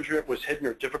when the infringement was hidden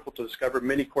or difficult to discover,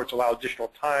 many courts allow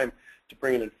additional time to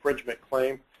bring an infringement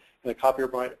claim, and the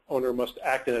copyright owner must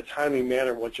act in a timely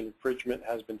manner once an infringement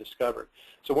has been discovered.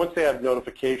 So once they have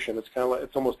notification, it's kind of like,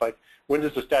 it's almost like, when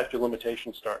does the statute of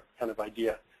limitations start kind of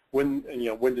idea. When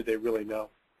did they really know?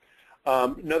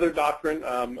 Another doctrine,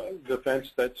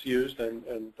 defense that's used,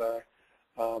 and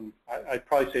I'd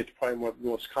probably say it's probably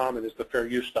most common, is the fair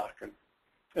use doctrine.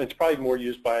 And it's probably more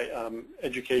used by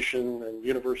education and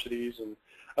universities and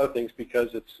other things because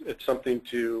it's something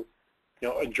to,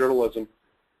 in journalism,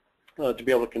 to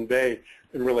be able to convey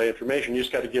and relay information. You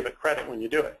just got to give it credit when you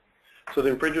do it. So the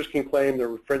infringers can claim their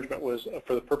infringement was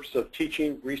for the purpose of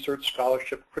teaching, research,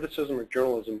 scholarship, criticism, or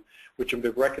journalism, which have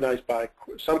been recognized by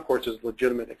some courts as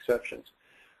legitimate exceptions.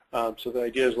 So the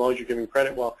idea is, as long as you're giving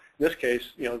credit, well, in this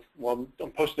case, well,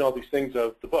 I'm posting all these things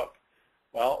of the book.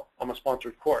 Well, I'm a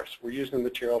sponsored course. We're using the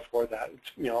material for that.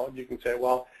 You can say,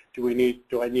 well, do I need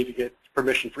to get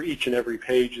permission for each and every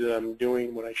page that I'm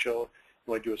doing when I do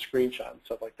a screenshot and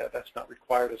stuff like that? That's not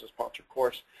required as a sponsored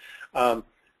course.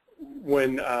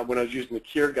 When I was using the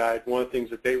Kier guide, one of the things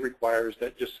that they require is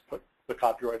that just put the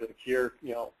copyright of the Kier,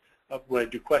 when I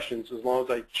do questions, as long as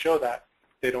I show that,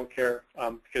 they don't care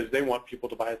because they want people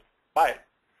to buy it.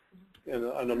 And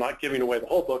I'm not giving away the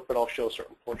whole book, but I'll show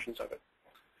certain portions of it.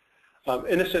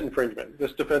 Innocent infringement.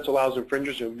 This defense allows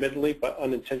infringers who admittedly but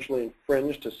unintentionally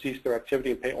infringe to cease their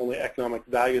activity and pay only economic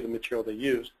value of the material they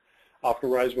use. Often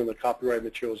arises when the copyright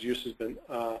material's use has been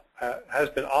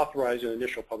authorized in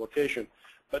initial publication,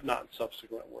 but not in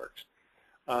subsequent works.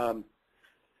 And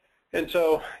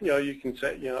so, you can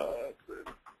say,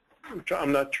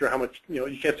 I'm not sure how much,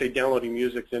 you can't say downloading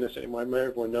music's innocent anymore.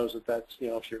 Everyone knows that that's,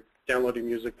 if you're downloading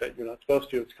music that you're not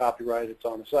supposed to, it's copyrighted, it's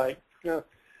on the site.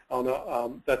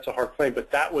 That's a hard claim,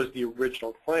 but that was the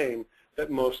original claim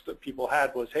that most people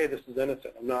had was, hey, this is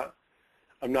innocent.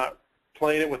 I'm not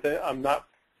playing it with it. I'm not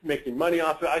making money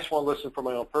off it. I just want to listen for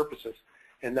my own purposes.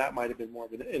 And that might have been more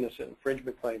of an innocent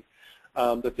infringement claim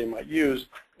that they might use.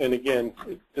 And again,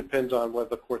 it depends on what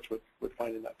the courts would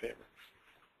find in that favor.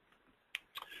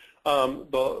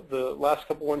 The last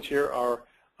couple ones here are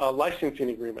licensing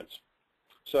agreements.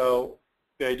 So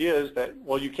the idea is that,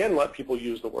 well, you can let people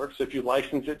use the works if you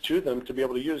license it to them to be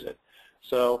able to use it.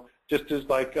 So just as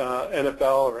like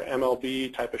NFL or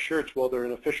MLB type of shirts, well, they're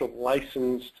an official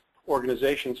licensed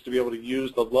organizations to be able to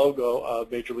use the logo of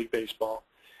Major League Baseball.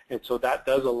 And so that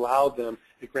does allow them,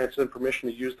 it grants them permission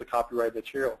to use the copyright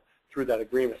material through that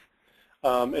agreement.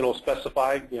 It'll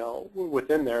specify,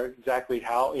 within there exactly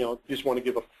how, you just want to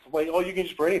give you can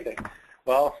use it for anything.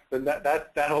 Well, then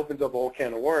that opens up a whole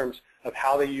can of worms of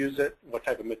how they use it, what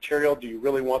type of material. Do you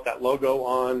really want that logo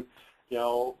on,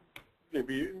 maybe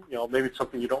it's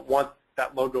something you don't want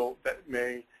that logo that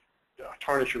may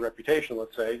tarnish your reputation,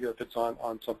 let's say, if it's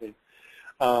on something.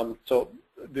 So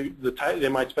they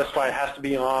might specify it has to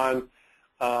be on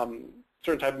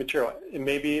certain type of material. And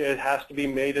maybe it has to be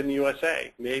made in the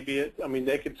USA. Maybe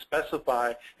they could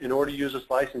specify in order to use this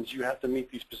license, you have to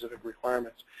meet these specific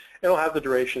requirements. It'll have the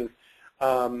duration.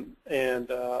 and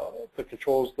the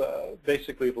controls,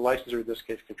 basically the licensor in this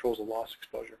case controls the loss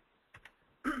exposure.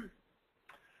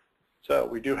 So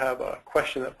we do have a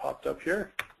question that popped up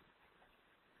here.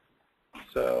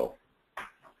 So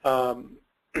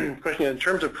question, in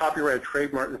terms of copyright or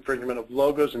trademark infringement of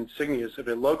logos and insignias, if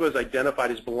a logo is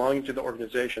identified as belonging to the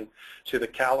organization, say the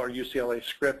Cal or UCLA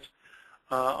script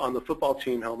on the football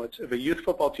team helmets, if a youth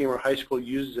football team or high school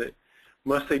uses it,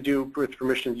 must they do with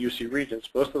permission of UC Regents?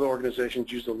 Most of the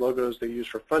organizations use the logos they use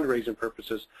for fundraising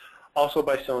purposes, also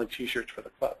by selling T-shirts for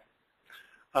the club.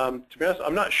 To be honest,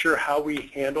 I'm not sure how we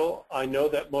handle. I know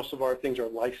that most of our things are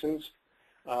licensed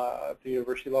at the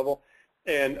university level,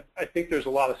 and I think there's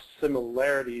a lot of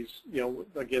similarities. You know,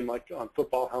 again, like on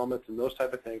football helmets and those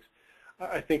type of things.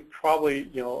 I think probably,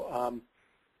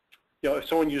 if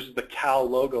someone uses the Cal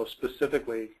logo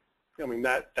specifically, I mean,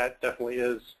 that definitely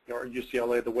is, or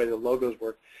UCLA, the way the logos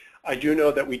work. I do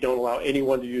know that we don't allow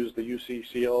anyone to use the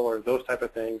UC seal or those type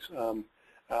of things. Matter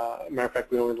of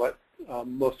fact, we only let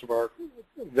most of our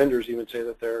vendors even say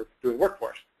that they're doing work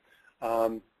for us.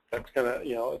 That's kind of,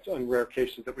 it's in rare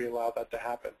cases that we allow that to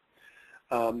happen.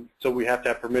 So we have to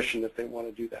have permission if they want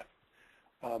to do that.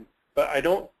 But I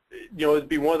don't, it'd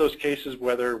be one of those cases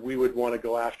whether we would want to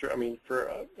go after, I mean,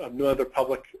 for another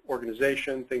public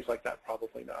organization, things like that,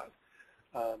 probably not.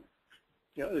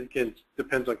 Again, it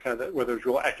depends on kind of whether there's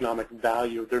real economic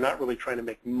value. They're not really trying to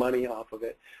make money off of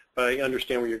it, but I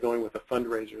understand where you're going with a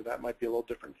fundraiser. That might be a little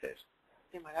different case.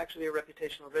 It might actually be a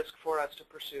reputational risk for us to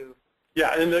pursue.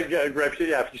 Yeah, and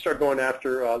if you start going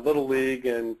after Little League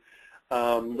and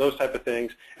those type of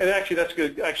things, and actually that's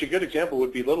good. Actually, a good example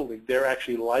would be Little League. They're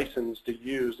actually licensed to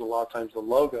use a lot of times the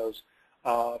logos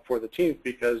for the teams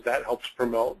because that helps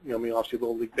promote. I mean, obviously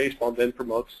Little League baseball then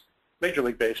promotes Major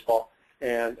League Baseball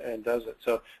and does it.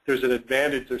 So there's an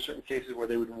advantage. There's certain cases where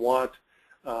they would want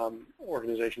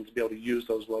organizations to be able to use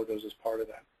those logos as part of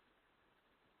that.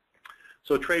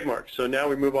 So trademarks. So now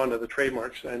we move on to the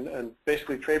trademarks, and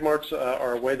basically trademarks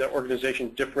are a way that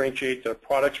organizations differentiate their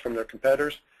products from their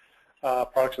competitors.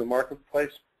 Products in the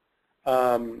marketplace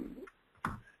to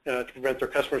prevent their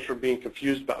customers from being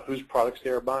confused about whose products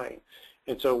they are buying.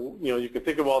 And so, you can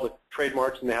think of all the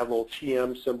trademarks, and they have a little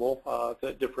TM symbol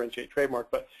that differentiate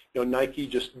trademark. But Nike,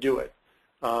 just do it.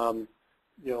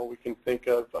 We can think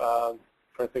of trying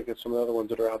to think of some of the other ones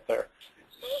that are out there.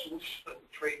 Swish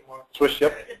trademark. Swish,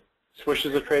 yep. Swish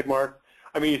is a trademark.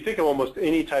 I mean, you think of almost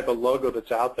any type of logo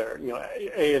that's out there.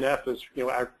 A&F is,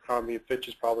 Abercrombie & Fitch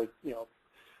is probably,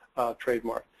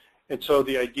 trademark. And so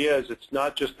the idea is it's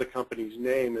not just the company's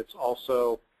name, it's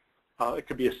also, it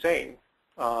could be a saying.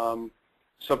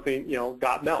 Something,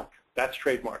 got milk, that's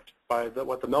trademarked by the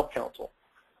Milk Council.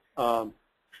 Let's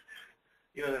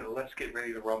get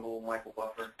ready to rumble, Michael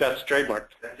Buffer. That's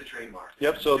trademarked. That's a trademark.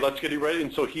 Yep, so let's get it ready.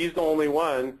 And so he's the only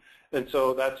one, and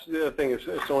so that's the other thing, if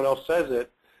someone else says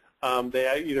it,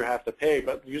 they either have to pay,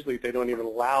 but usually they don't even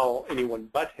allow anyone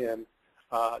but him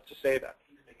to say that.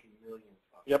 He's making millions.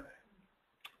 Yep.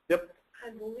 Yep.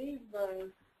 I believe the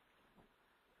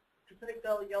Pacific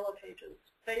Bell Yellow Pages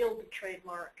failed to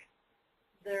trademark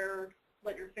their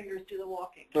 "Let Your Fingers Do the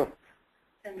Walking"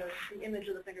 and the image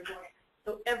of the fingers walking.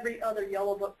 So every other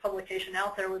Yellow Book publication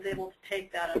out there was able to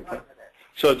take that and run with it.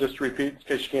 So just to repeat, in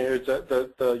case you can't hear,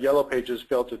 the Yellow Pages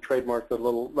failed to trademark the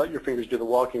little "Let Your Fingers Do the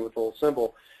Walking" with the little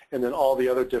symbol, and then all the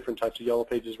other different types of Yellow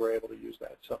Pages were able to use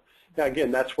that. So now again,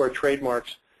 that's where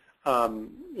trademarks,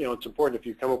 it's important. If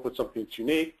you come up with something that's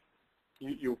unique,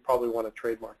 you probably want to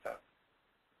trademark that.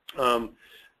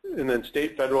 And then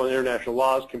state, federal, and international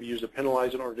laws can be used to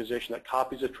penalize an organization that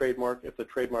copies a trademark if the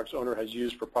trademark's owner has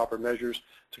used for proper measures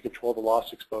to control the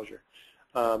loss exposure.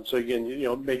 So again,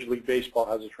 Major League Baseball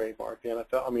has a trademark. The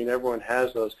NFL, I mean, everyone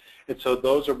has those, and so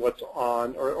those are what's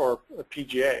on, or a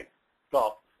PGA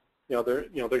golf.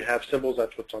 They have symbols.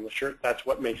 That's what's on the shirt. That's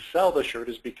what may sell the shirt,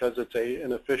 is because it's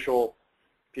an official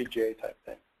PGA type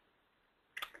thing.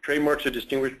 Trademarks are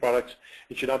distinguished products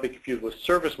and should not be confused with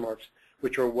service marks,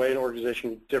 which are a way an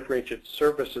organization differentiates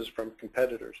services from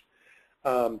competitors.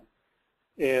 And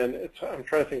I'm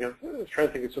trying to think of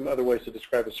some other ways to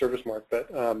describe a service mark, but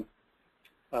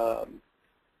a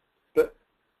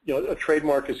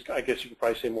trademark is, I guess you could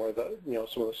probably say, more of the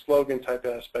some of the slogan type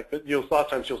aspect. But a lot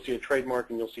of times you'll see a trademark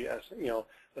and you'll see a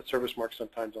service mark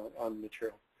sometimes on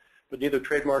material. But neither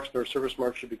trademarks nor service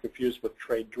marks should be confused with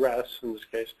trade dress, in this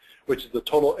case, which is the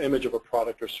total image of a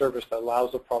product or service that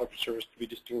allows the product or service to be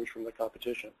distinguished from the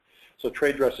competition. So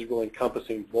trade dress is really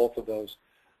encompassing both of those,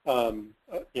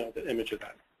 the image of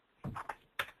that.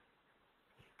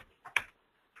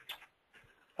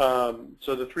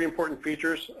 So the three important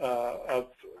features of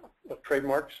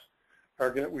trademarks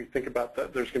we think about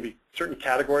that there's going to be certain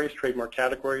categories, trademark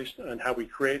categories, and how we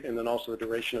create, and then also the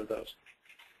duration of those.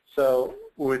 So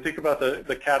when we think about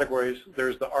the categories,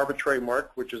 there's the arbitrary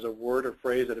mark, which is a word or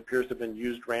phrase that appears to have been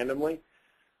used randomly.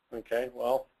 Okay,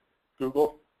 well,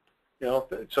 Google,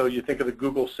 so you think of the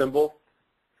Google symbol,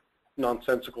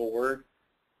 nonsensical word,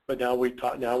 but now we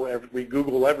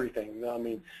Google everything. I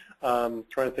mean,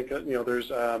 trying to think of,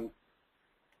 there's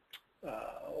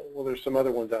well, there's some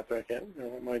other ones out there. I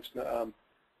can't. Mine's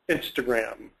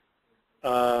Instagram.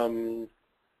 Vine.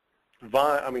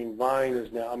 I mean, Vine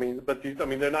is now. I mean, but these. I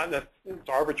mean, they're not. It's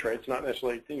arbitrary. It's not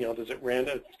necessarily. Does it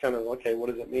random? It's kind of okay. What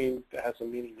does it mean? It has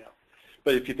some meaning now.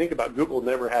 But if you think about Google,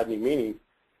 never had any meaning,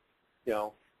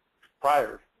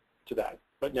 prior to that.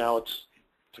 But now it's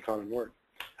a common word.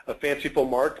 A fanciful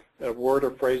mark, a word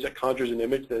or phrase that conjures an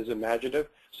image that is imaginative.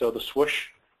 So the swoosh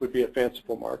would be a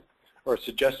fanciful mark, or a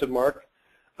suggestive mark,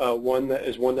 one that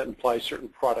implies certain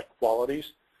product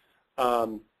qualities.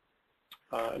 And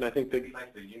I think that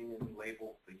like the union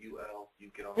label, the UL, you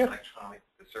get on electronic,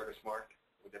 the service mark.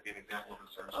 Would that be an example of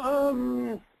a service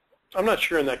mark? I'm not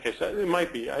sure in that case. It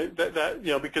might be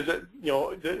because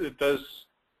it does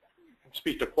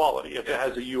speak to quality if it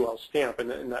has a UL stamp,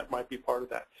 and that might be part of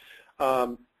that.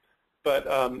 But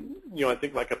I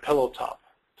think like a pillow top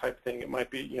type thing, it might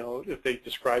be, if they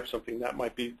describe something, that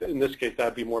might be, in this case, that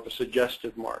would be more of a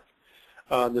suggestive mark.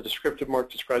 The descriptive mark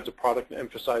describes a product and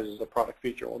emphasizes a product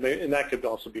feature. Well, and that could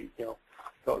also be,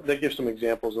 they give some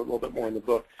examples a little bit more in the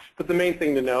book. But the main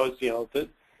thing to know is,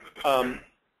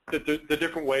 that the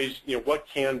different ways, what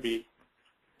can be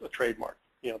a trademark.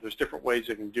 There's different ways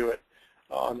you can do it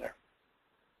on there.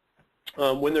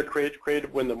 When they're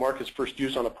created, when the mark is first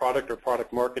used on a product or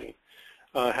product marketing,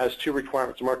 has two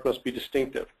requirements. The mark must be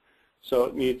distinctive. So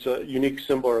it needs a unique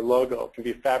symbol or logo. It can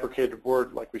be a fabricated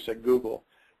word, like we said, Google.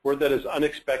 Word that is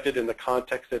unexpected in the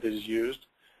context that it is used,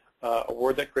 a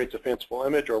word that creates a fanciful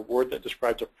image, or a word that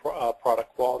describes a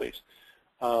product qualities.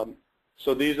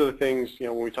 So these are the things,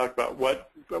 when we talk about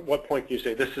at what point can you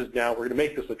say, this is now, we're going to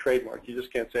make this a trademark. You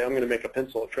just can't say, I'm going to make a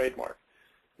pencil a trademark.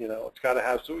 It's got to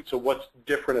have, so what's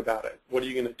different about it? What are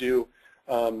you going to do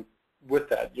with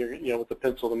that? With the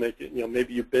pencil to make it,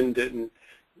 maybe you bend it and,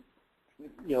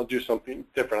 do something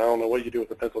different. I don't know what you do with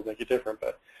the pencil to make it different,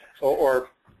 but, or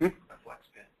a flex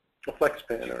pen. A flex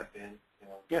pen, or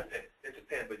yeah, it's a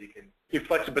pen, but you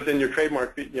flex it, but then your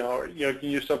trademark, you can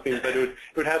use something, but it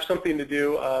would have something to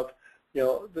do of,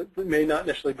 that may not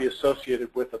necessarily be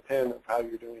associated with a pen of how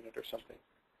you're doing it or something.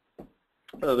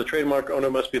 The trademark owner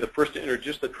must be the first to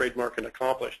introduce the trademark and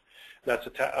accomplish. That's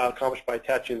accomplished by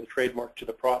attaching the trademark to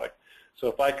the product. So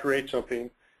if I create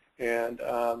something, and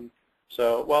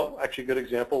actually a good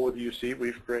example with UC,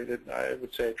 we've created, I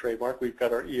would say, a trademark. We've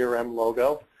got our ERM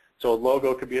logo. So a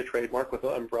logo could be a trademark with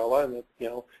an umbrella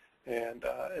and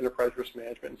enterprise risk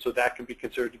management. And so that can be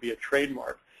considered to be a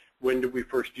trademark. When do we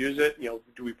first use it?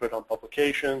 Do we put it on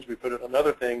publications? We put it on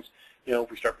other things. If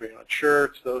we start putting it on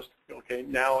shirts, those. Okay,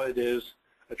 now it is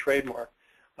a trademark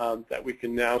that we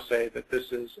can now say that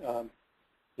this is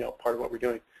part of what we're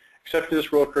doing. Exception to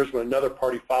this rule occurs when another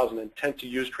party files an intent to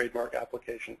use trademark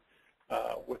application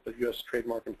with the U.S.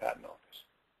 Trademark and Patent Office.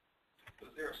 Is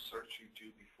there a search you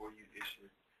do before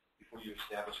you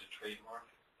establish a trademark?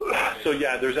 So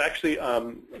yeah, there's actually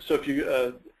so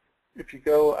if you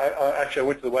go, actually I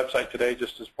went to the website today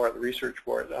just as part of the research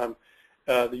for it.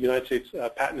 The United States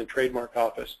Patent and Trademark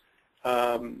Office,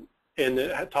 and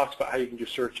it talks about how you can do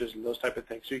searches and those type of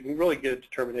things. So you can really get a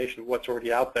determination of what's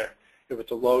already out there. If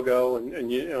it's a logo, and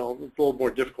it's a little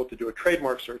more difficult to do a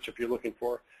trademark search if you're looking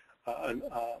for kind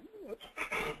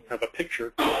of a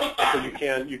picture. So you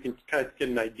can kind of get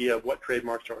an idea of what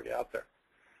trademarks are already out there.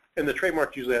 And the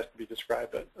trademark usually has to be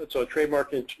described. So a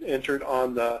trademark entered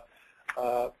on the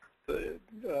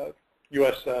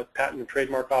U.S. Patent and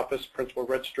Trademark Office principal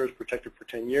register is protected for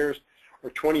 10 years,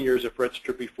 or 20 years if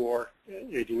registered before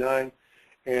 '89,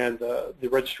 and the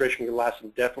registration can last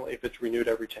indefinitely if it's renewed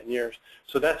every 10 years.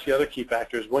 So that's the other key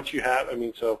factor is once you have,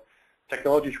 so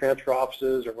technology transfer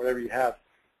offices or whatever you have,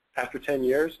 after 10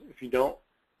 years, if you don't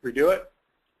redo it,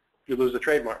 you lose the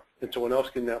trademark, and someone else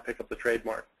can now pick up the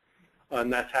trademark.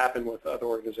 And that's happened with other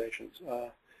organizations.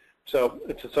 So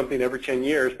it's something every 10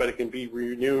 years, but it can be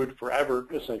renewed forever,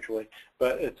 essentially.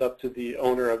 But it's up to the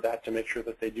owner of that to make sure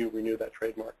that they do renew that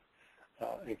trademark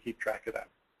and keep track of that.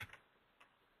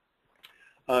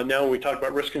 Now, when we talk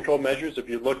about risk control measures, if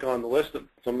you look on the list,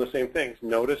 some of the same things.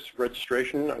 Notice,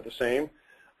 registration are the same.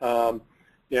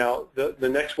 Now, the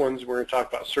next ones we're going to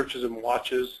talk about searches and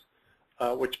watches,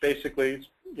 which basically,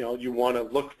 you want to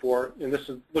look for, and this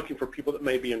is looking for people that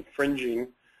may be infringing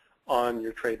on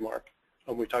your trademark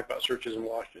when we talk about searches and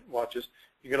watches.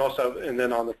 You can also have, and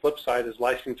then on the flip side is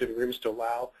licensing agreements to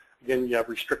allow. Again, you have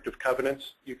restrictive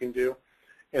covenants you can do,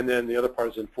 and then the other part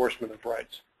is enforcement of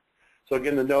rights. So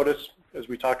again, the notice, as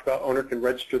we talked about, owner can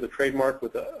register the trademark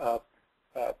with a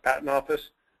patent office,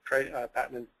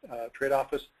 patent and trade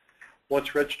office.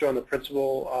 Once registered on the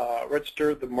principal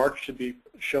register, the mark should be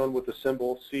shown with the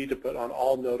symbol C to put on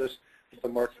all notice. The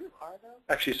mark,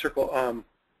 actually circle,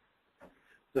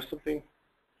 there's something,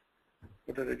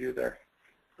 what did I do there?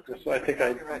 So I think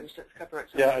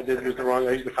yeah, I did use the wrong,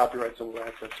 I used the copyright symbol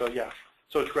answer. So yeah,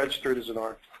 so it's registered as an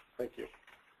R. Thank you.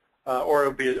 Or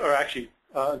it'll be, or actually,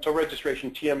 until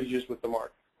registration, TM is used with the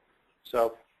mark.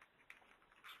 So,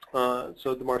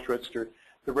 so the mark's registered.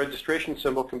 The registration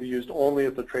symbol can be used only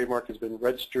if the trademark has been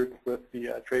registered with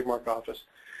the trademark office.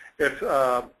 If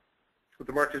the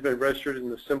mark has been registered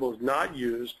and the symbol is not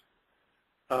used,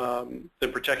 then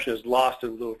protection is lost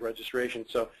in lieu of registration.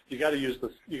 So you got to use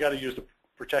the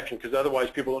protection, because otherwise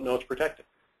people don't know it's protected.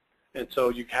 And so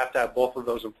you have to have both of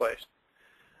those in place.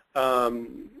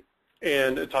 And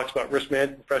it talks about risk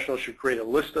management professionals should create a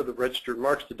list of the registered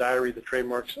marks, the diary, the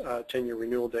trademarks, 10-year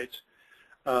renewal dates.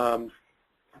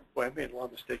 Boy, I made a lot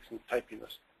of mistakes in typing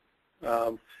this.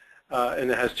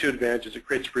 And it has two advantages. It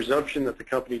creates a presumption that the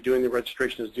company doing the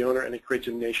registration is the owner, and it creates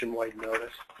a nationwide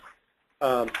notice.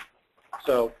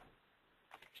 So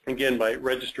again, by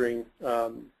registering,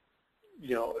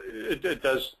 you know, it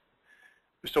does,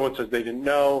 if someone says they didn't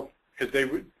know, because they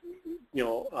would, you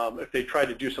know, if they try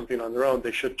to do something on their own,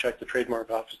 they should check the trademark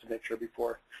office to make sure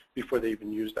before they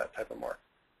even use that type of mark.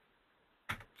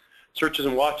 Searches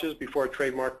and watches before a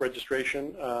trademark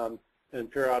registration, and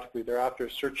periodically thereafter,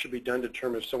 a search should be done to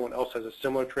determine if someone else has a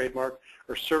similar trademark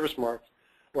or service mark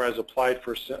or has applied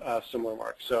for a similar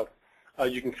mark. So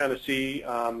you can kind of see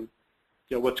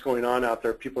you know, what's going on out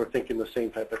there. People are thinking the same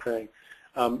type of thing.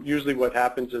 Usually what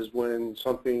happens is when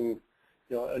something,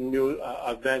 you know, a new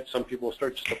event, some people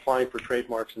start just applying for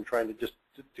trademarks and trying to just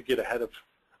to get ahead of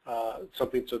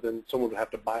something, so then someone would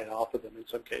have to buy it off of them in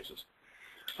some cases.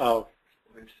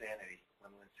 Linsanity,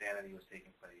 when Linsanity was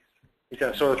taking place.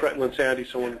 Yeah, so that's right, Linsanity,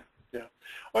 someone, yeah.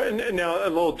 And now a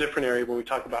little different area when we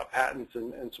talk about patents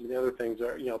and some of the other things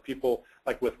are, you know, people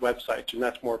like with websites, and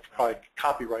that's more probably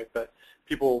copyright, but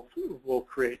people will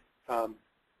create, well,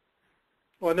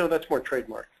 no, that's more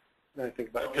trademark. When I think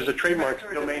about it, because a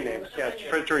trademark domain name, yeah,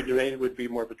 predatory domain would be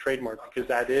more of a trademark, because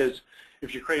that is,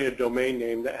 if you're creating a domain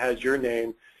name that has your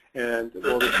name, and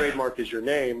well, the trademark is your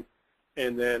name,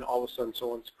 and then all of a sudden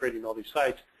someone's creating all these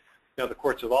sites. Now the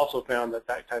courts have also found that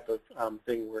that type of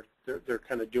thing where they're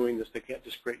kind of doing this, they can't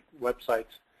just create websites,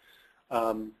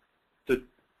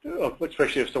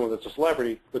 especially if someone that's a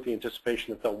celebrity, with the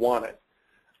anticipation that they'll want it.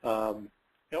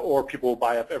 Or people will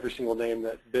buy up every single name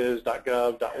that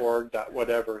biz.gov, .org,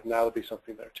 .whatever, and that'll be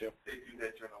something there too. They do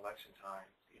that during election time,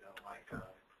 you know, like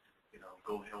you know,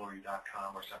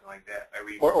 GoHillary.com or something like that.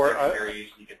 Every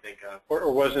variation you can think of.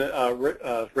 Or wasn't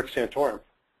it Rick Santorum?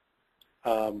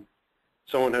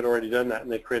 Someone had already done that,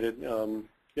 and they created, you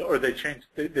know, or they changed.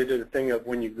 They did a thing of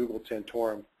when you Googled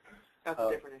Santorum. That's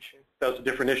a different issue. That was a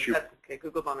different issue. That's okay.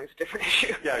 Google bombing is a different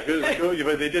issue. Yeah, Google,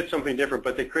 but they did something different.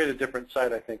 But they created a different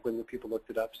site, I think, when the people looked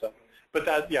it up. So, but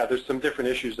that, yeah, there's some different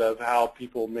issues of how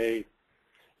people may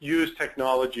use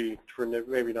technology for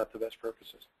maybe not the best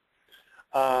purposes.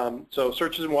 So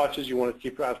searches and watches, you want to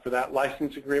keep out for that.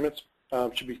 License agreements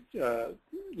should be, you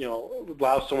know,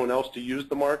 allow someone else to use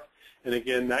the mark. And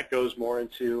again, that goes more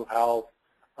into how,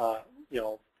 you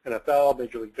know, NFL,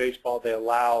 Major League Baseball, they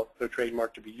allow their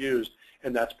trademark to be used,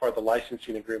 and that's part of the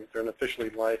licensing agreement. They're an officially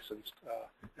licensed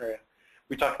area.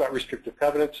 We talked about restrictive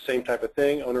covenants, same type of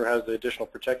thing. Owner has the additional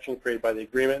protection created by the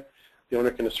agreement. The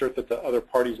owner can assert that the other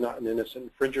party is not an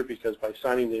innocent infringer because by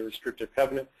signing the restrictive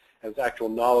covenant has actual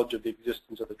knowledge of the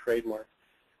existence of the trademark.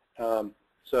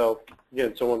 So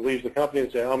again, someone leaves the company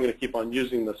and says, I'm going to keep on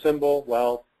using the symbol.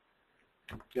 Well,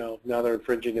 you know, now they're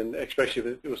infringing, and especially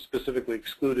if it was specifically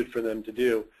excluded for them to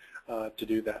do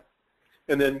that.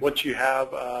 And then once you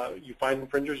have, you find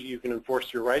infringers, you can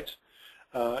enforce your rights.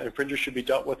 Infringers should be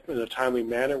dealt with in a timely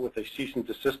manner with a cease and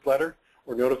desist letter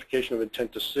or notification of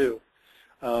intent to sue.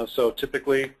 So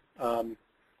typically,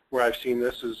 where I've seen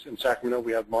this is in Sacramento,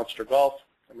 we have Monster Golf.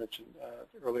 I mentioned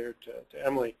earlier to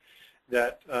Emily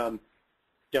that, you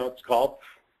know, it's golf,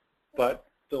 but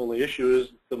the only issue is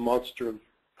the Monster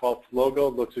Golf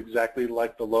logo looks exactly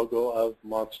like the logo of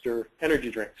Monster energy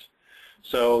drinks.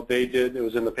 So they did, it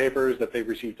was in the papers that they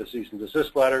received a cease and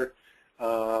desist letter,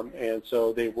 and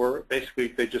so they were, basically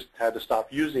they just had to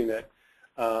stop using it.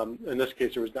 In this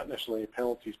case, there was not necessarily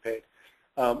penalties paid.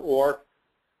 Or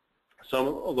Some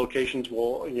locations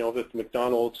will, if it's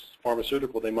McDonald's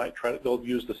pharmaceutical, they'll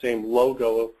use the same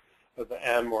logo of the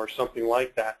M or something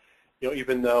like that.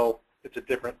 Even though it's a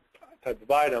different type of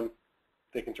item,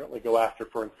 they can certainly go after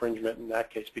for infringement in that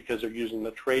case because they're using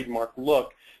the trademark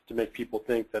look to make people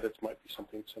think that it might be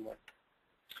something similar.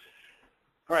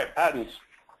 All right, patents.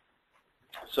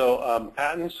 So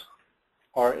patents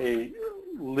are a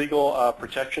legal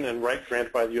protection and right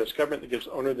granted by the U.S. government that gives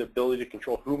owner the ability to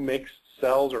control who makes,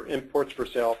 sells, or imports for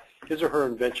sale his or her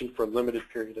invention for a limited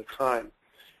period of time.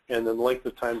 And then the length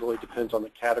of time really depends on the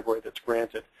category that's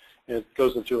granted. And it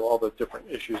goes into all the different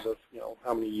issues of,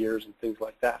 how many years and things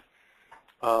like that.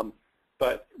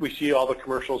 But we see all the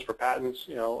commercials for patents,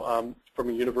 from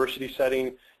a university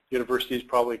setting. Universities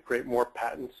probably create more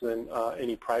patents than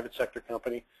any private sector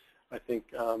company. I think,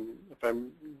 if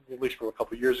I'm, at least from a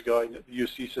couple of years ago, the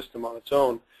UC system on its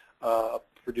own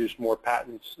produced more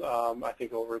patents. I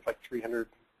think over like 300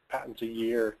 patents a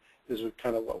year is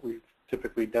kind of what we've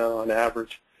typically done on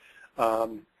average.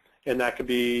 And that could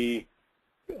be,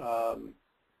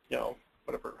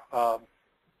 whatever,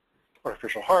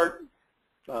 artificial heart,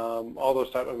 all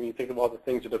those type. I mean, think of all the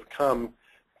things that have come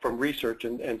from research,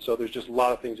 and so there's just a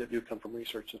lot of things that do come from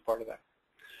research as part of that.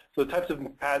 So the types of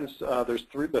patents, there's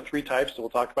the three types. So we'll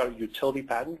talk about a utility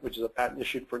patent, which is a patent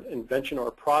issued for an invention or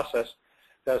a process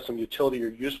that has some utility or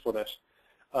usefulness,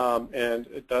 and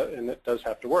it does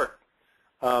have to work.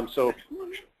 So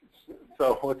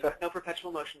what's that? No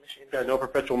perpetual motion machines. Yeah, no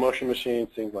perpetual motion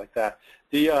machines, things like that.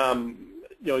 The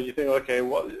you think, okay,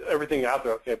 well, everything out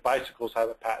there. Okay, bicycles have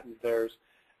a patent. There's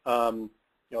the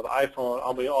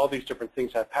iPhone. All these different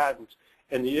things have patents,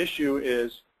 and the issue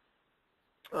is,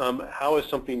 how is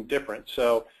something different?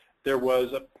 So there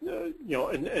was,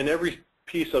 in every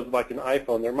piece of like an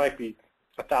iPhone, there might be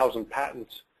 1,000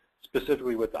 patents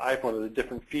specifically with the iPhone of the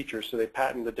different features. So they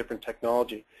patent the different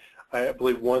technology. I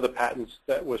believe one of the patents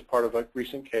that was part of a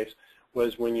recent case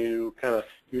was when you kind of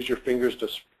use your fingers to,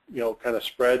 kind of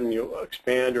spread and you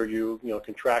expand or you,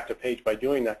 contract a page by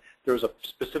doing that. There was a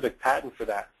specific patent for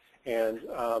that. And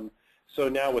so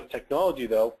now with technology,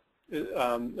 though,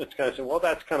 it's kind of saying, well,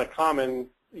 that's kind of common.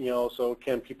 So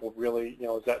can people really,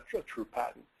 is that a true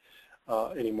patent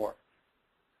anymore?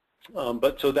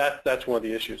 But so that's one of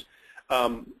the issues.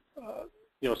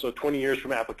 So 20 years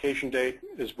from application date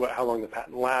is how long the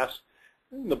patent lasts.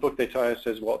 In the book they tell us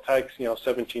says, well, it takes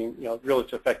 17, really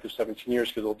it's effective 17 years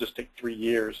because it'll just take 3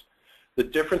 years. The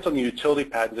difference on the utility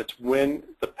patent, it's when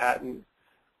the patent,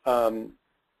 on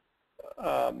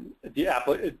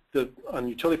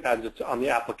utility patents, it's on the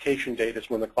application date is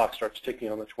when the clock starts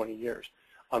ticking on the 20 years.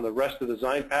 On the rest of the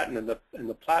design patent and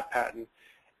the plat patent,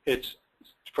 it's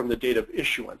from the date of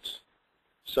issuance.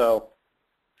 So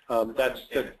that's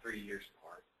 3 years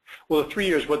apart. Well, the 3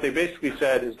 years, what they basically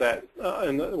said is that,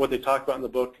 and what they talk about in the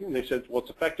book, and they said, well, it's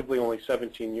effectively only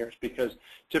 17 years because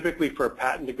typically for a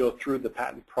patent to go through the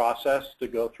patent process, to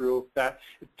go through that,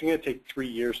 it's going to take 3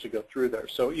 years to go through there.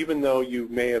 So even though you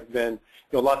may have been,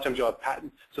 a lot of times you'll have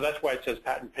patent, so that's why it says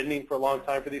patent pending for a long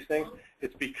time for these things.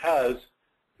 It's because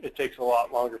it takes a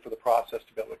lot longer for the process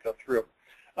to be able to go through.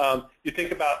 You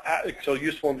think about, so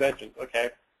useful inventions, okay?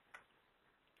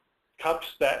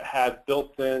 Cups that had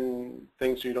built-in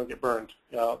things so you don't get burned.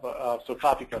 So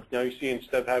coffee cups. Now you see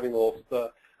instead of having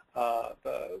the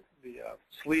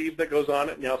sleeve that goes on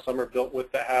it, now some are built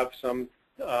with that have some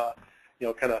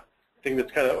kind of thing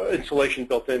that's kind of insulation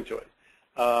built into it.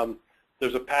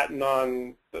 There's a patent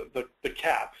on the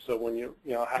cap, so when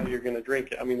how you're going to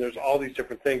drink it. I mean, there's all these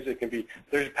different things that can be.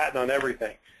 There's a patent on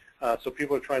everything. So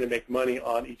people are trying to make money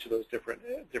on each of those different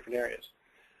areas.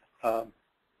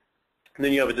 And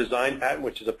then you have a design patent,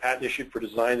 which is a patent issued for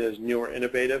design that is new or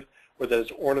innovative, or that is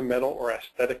ornamental or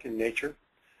aesthetic in nature.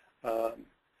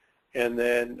 And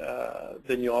then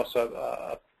you also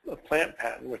have a plant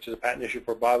patent, which is a patent issued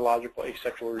for a biological,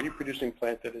 asexual, or reproducing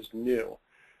plant that is new.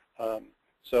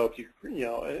 So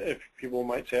if people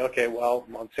might say, okay, well,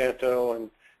 Monsanto, and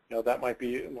that might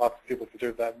be, lots of people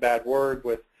consider that a bad word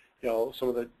with some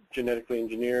of the genetically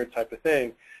engineered type of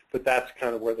thing. But that's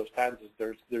kind of where those patents is.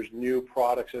 There's new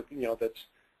products that that's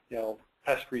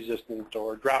pest resistant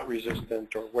or drought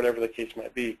resistant or whatever the case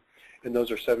might be, and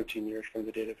those are 17 years from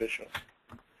the date of issuance.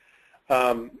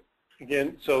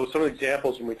 Again, so some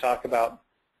examples when we talk about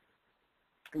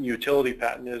utility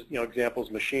patent is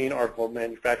examples: machine, article,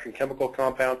 manufacturing, chemical,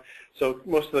 compound. So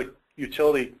most of the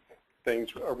utility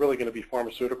things are really going to be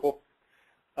pharmaceutical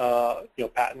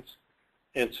patents,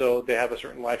 and so they have a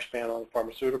certain lifespan on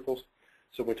pharmaceuticals.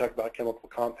 So when we talk about chemical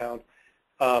compound,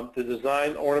 the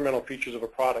design ornamental features of a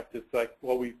product, it's like,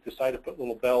 well, we decided to put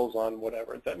little bells on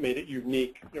whatever. That made it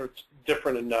unique, or it's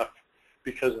different enough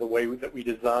because of the way that we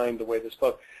designed the way this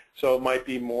looked. So it might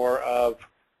be more of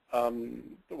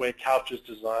the way a couch is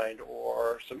designed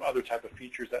or some other type of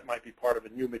features that might be part of a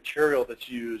new material that's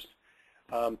used.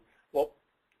 I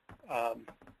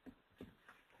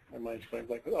might explain,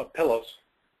 like pillows.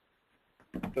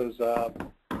 Those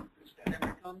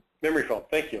memory foam.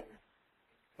 Thank you.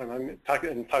 I'm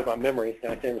talking about memory.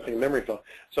 I can't even think of memory foam.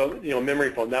 So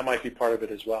memory foam, that might be part of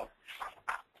it as well.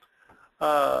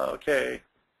 Okay.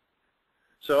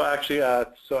 So actually,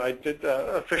 so I did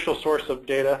official source of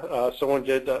data. Someone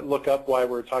did look up why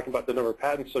we're talking about the number of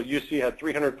patents. So UC had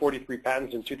 343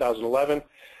 patents in 2011,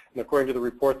 and according to the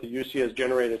report, the UC has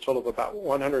generated a total of about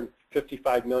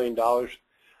 $155 million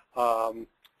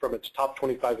from its top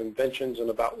 25 inventions, and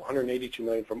about $182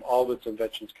 million from all of its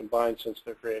inventions combined since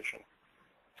their creation.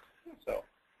 So,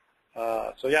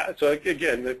 yeah. So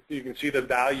again, you can see the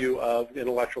value of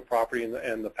intellectual property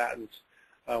and the patents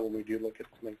when we do look at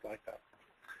things like that.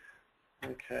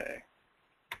 Okay.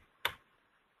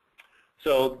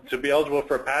 So to be eligible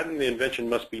for a patent, the invention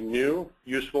must be new,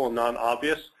 useful, and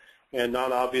non-obvious. And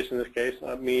non-obvious in this case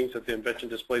means that the invention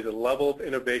displays a level of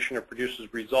innovation or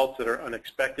produces results that are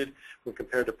unexpected when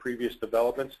compared to previous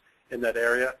developments in that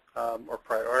area or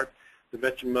prior art. The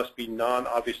invention must be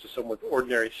non-obvious to someone with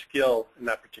ordinary skill in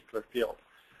that particular field.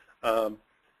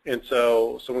 And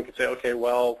so someone could say, okay,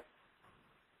 well,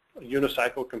 a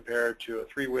unicycle compared to a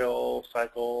three-wheel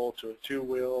cycle to a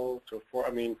two-wheel to a four. I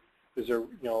mean, is there,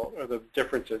 are the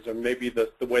differences? Or maybe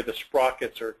the way the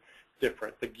sprockets are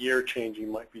different. The gear changing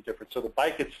might be different. So the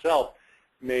bike itself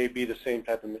may be the same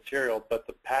type of material, but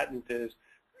the patent is,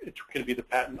 it's going to be the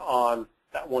patent on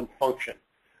that one function.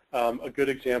 A good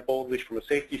example, at least from a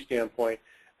safety standpoint,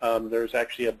 there's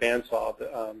actually a bandsaw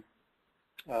that,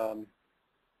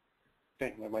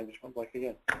 dang, my mind just went blank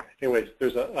again. Anyways,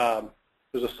 there's a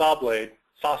saw blade,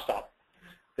 saw stop,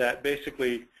 that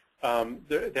basically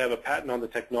they have a patent on the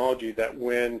technology that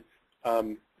when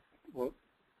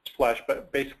splash,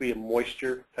 but basically a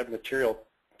moisture type of material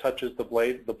touches the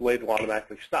blade will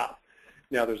automatically stop.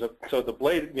 Now so the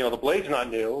blade, the blade's not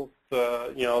new,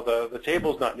 the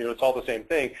table's not new, it's all the same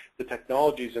thing. The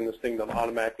technology's in this thing that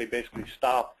automatically basically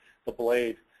stop the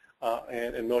blade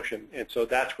in motion, and so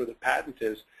that's where the patent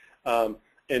is. And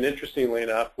interestingly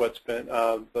enough, what's been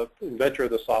the inventor of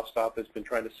the soft stop has been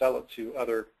trying to sell it to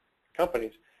other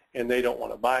companies, and they don't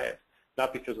want to buy it.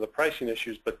 Not because of the pricing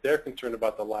issues, but they're concerned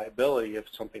about the liability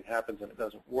if something happens and it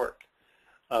doesn't work.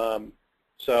 But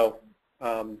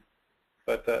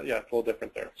yeah, it's a little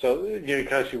different there. So you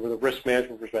kind of see with a risk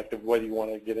management perspective whether you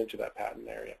want to get into that patent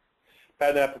area.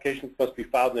 Patent applications must be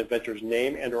filed in the inventor's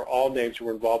name and or all names who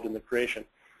were involved in the creation.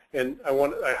 And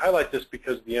I highlight this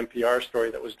because of the NPR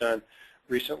story that was done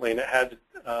recently, and it had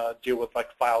to deal with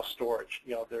like file storage.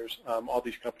 There's all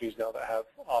these companies now that have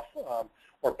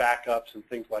or backups and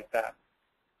things like that.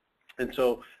 And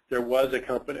so there was a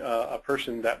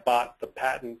person that bought the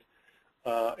patent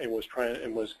and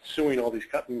was suing all these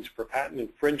companies for patent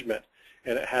infringement,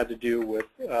 and it had to do with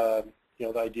the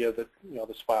idea that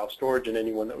this file storage, and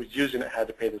anyone that was using it had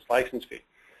to pay this license fee.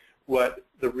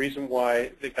 The reason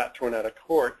why it got thrown out of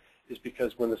court is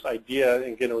because when this idea,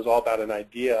 and again, it was all about an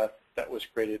idea that was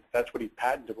created. That's what he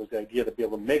patented, was the idea to be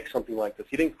able to make something like this.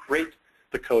 He didn't create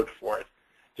the code for it,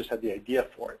 just had the idea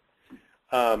for it.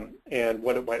 And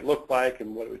what it might look like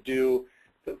and what it would do.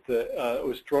 It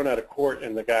was thrown out of court,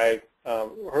 and the guy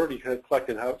heard he had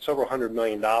collected several $100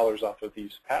 million off of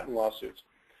these patent lawsuits.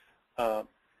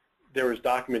 There was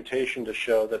documentation to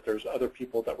show that there's other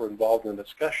people that were involved in the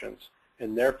discussions,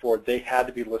 and therefore they had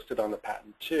to be listed on the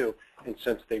patent too. And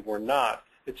since they were not,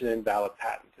 it's an invalid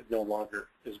patent. It no longer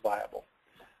is viable.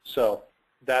 So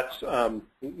that's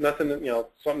nothing,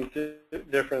 something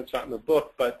different. It's not in the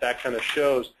book, but that kind of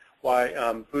shows why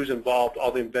who's involved,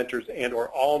 all the inventors and or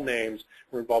all names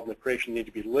who were involved in the creation need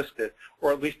to be listed,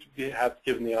 or at least have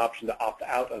given the option to opt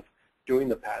out of doing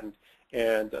the patent.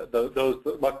 And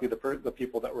luckily the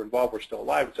people that were involved were still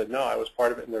alive and said, no, I was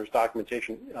part of it, and there's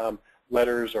documentation,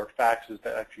 letters or faxes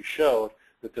that actually showed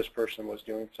that this person was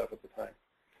doing stuff at the time.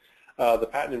 The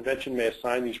patent invention may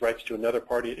assign these rights to another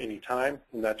party at any time,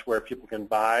 and that's where people can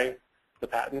buy the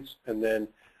patents, and then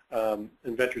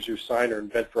inventors who sign or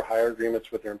invent for hire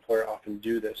agreements with their employer often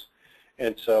do this.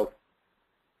 And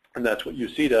that's what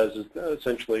UC does, is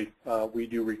essentially we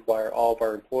do require all of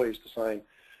our employees to sign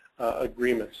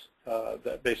agreements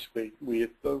that basically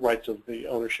the rights of the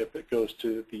ownership that goes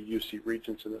to the UC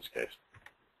regents in this case.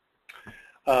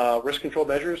 Risk control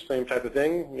measures, same type of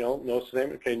thing, notice the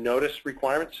same. Okay, notice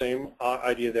requirements, same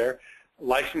idea there.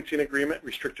 Licensing agreement,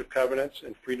 restrictive covenants,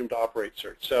 and freedom to operate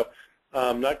search. So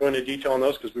I'm not going into detail on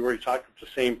those because we already talked about the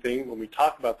same thing when we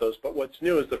talk about those, but what's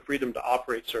new is the freedom to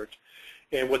operate search.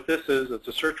 And what this is, it's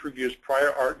a search reviews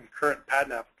prior art and current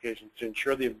patent applications to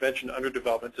ensure the invention under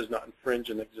development does not infringe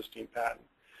an existing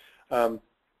patent.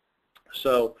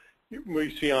 So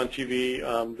we see on TV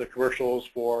the commercials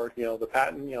for the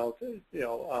patent.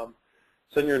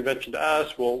 Send your invention to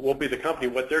us. We'll be the company.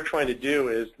 What they're trying to do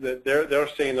is that they're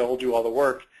saying they'll do all the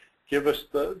work. Give us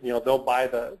the they'll buy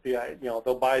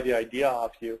they'll buy the idea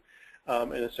off you,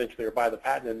 and essentially or buy the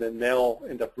patent, and then they'll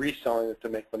end up reselling it to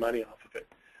make the money off of it.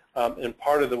 And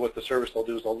part of what the service they'll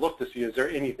do is they'll look to see is there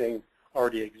anything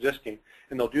already existing,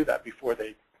 and they'll do that before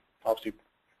they obviously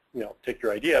take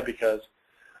your idea, because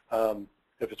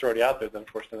if it's already out there, then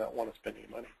of course they don't want to spend any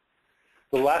money.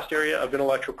 The last area of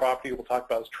intellectual property we'll talk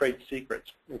about is trade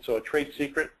secrets. And so a trade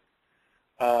secret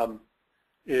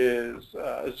is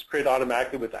created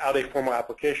automatically without a formal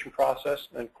application process,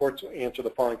 and courts answer the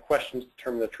following questions to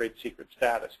determine the trade secret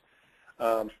status.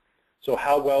 So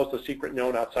how well is the secret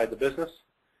known outside the business?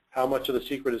 How much of the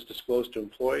secret is disclosed to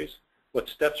employees? What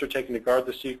steps are taken to guard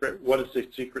the secret? What is the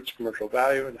secret's commercial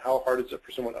value? And how hard is it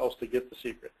for someone else to get the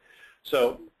secret?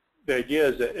 So the idea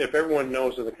is that if everyone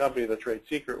knows in the company the trade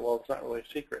secret, well, it's not really a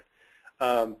secret.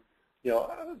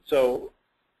 So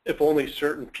if only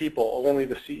certain people, only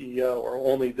the CEO, or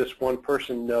only this one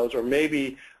person knows, or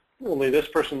maybe only this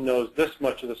person knows this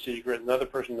much of the secret, another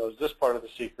person knows this part of the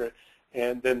secret,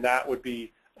 and then that would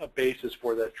be a basis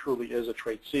for that truly is a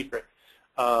trade secret.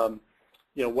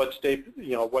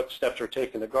 What steps are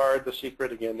taken to guard the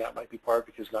secret? Again, that might be part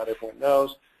because not everyone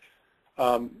knows.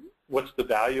 What's the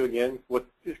value? Again,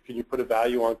 can you put a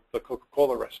value on the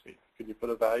Coca-Cola recipe? Can you put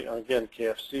a value on, again,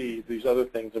 KFC, these other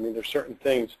things? I mean, there's certain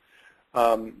things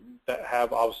that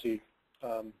have obviously,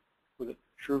 with it,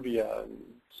 Truvia and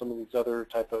some of these other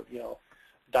type of,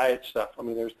 diet stuff. I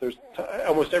mean, there's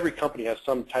almost every company has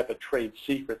some type of trade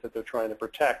secret that they're trying to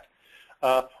protect.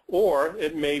 Or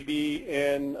it may be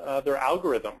in their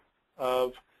algorithm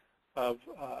of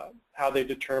how they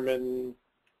determine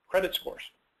credit scores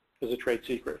is a trade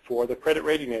secret. For the credit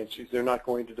rating agencies, they're not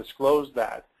going to disclose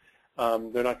that.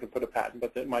 They're not going to put a patent,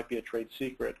 but that might be a trade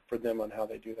secret for them on how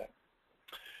they do that.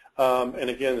 And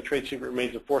again, the trade secret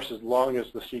remains in force as long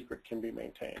as the secret can be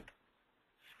maintained.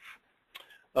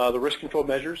 The risk control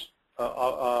measures,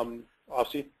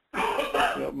 obviously,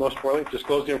 most importantly,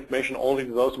 disclose the information only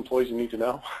to those employees you need to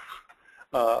know.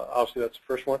 Obviously, that's the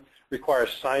first one. Requires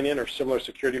sign-in or similar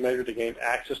security measure to gain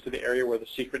access to the area where the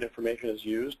secret information is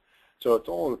used. So it's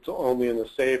only in the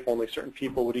safe. Only certain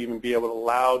people would even be able to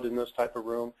allowed in this type of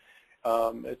room.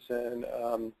 It's in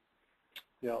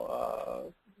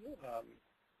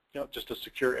just a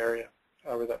secure area,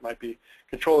 however that might be.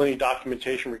 Control any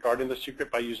documentation regarding the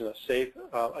secret by using a safe,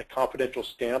 a confidential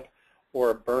stamp, or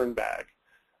a burn bag.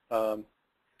 I don't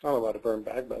know about a burn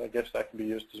bag, but I guess that can be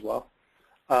used as well.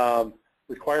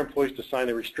 Require employees to sign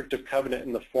a restrictive covenant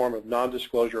in the form of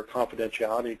non-disclosure or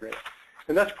confidentiality agreement.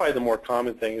 And that's probably the more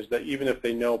common thing, is that even if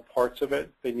they know parts of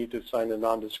it, they need to sign a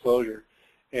non-disclosure.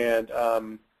 And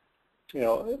obviously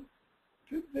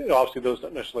those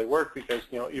don't necessarily work because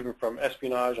even from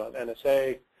espionage on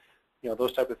NSA,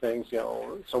 those type of things,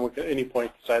 someone can at any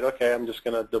point decide, okay, I'm just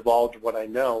going to divulge what I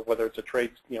know, whether it's a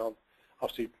trade,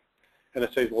 obviously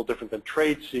NSA is a little different than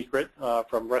trade secret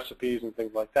from recipes and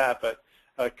things like that, but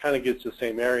it kind of gets the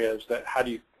same areas that how do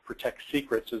you protect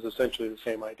secrets is essentially the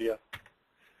same idea.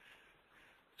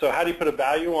 So how do you put a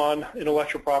value on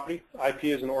intellectual property? IP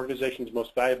is an organization's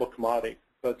most valuable commodity,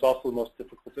 but it's also the most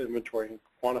difficult to inventory and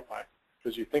quantify.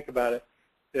 Because you think about it,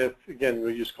 if, again,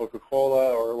 we use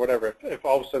Coca-Cola or whatever, if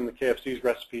all of a sudden the KFC's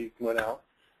recipe went out,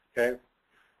 okay,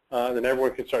 then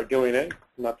everyone can start doing it.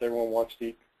 Not that everyone wants to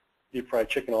eat deep fried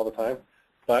chicken all the time,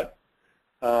 but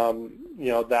what's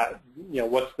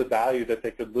the value that they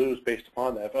could lose based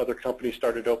upon that? If other companies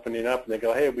started opening up and they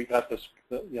go, hey, we got this,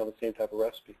 the same type of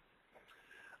recipe.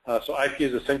 So IP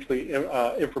is essentially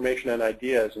information and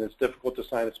ideas, and it's difficult to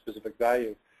assign a specific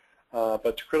value. But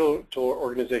it's critical to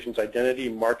organizations' identity,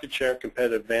 market share,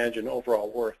 competitive advantage, and overall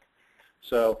worth.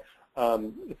 So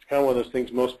it's kind of one of those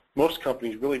things most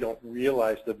companies really don't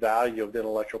realize the value of the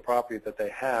intellectual property that they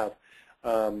have.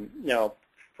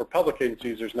 For public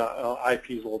agencies, there's not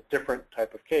IP is a little different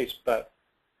type of case, but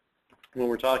when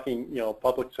we're talking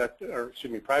public sector, or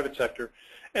excuse me, private sector,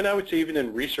 and I would say even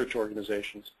in research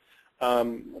organizations,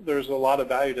 there's a lot of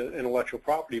value to intellectual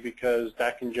property because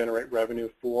that can generate revenue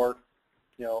for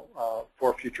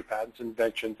future patents,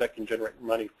 inventions that can generate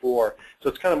money for. So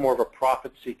it's kind of more of a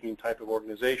profit-seeking type of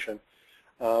organization.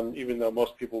 Even though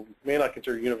most people may not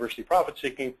consider university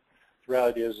profit-seeking, the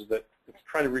reality is that it's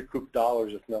trying to recoup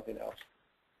dollars if nothing else.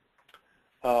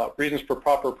 Reasons for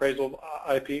proper appraisal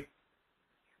of IP.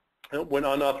 When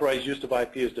unauthorized use of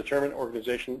IP is determined,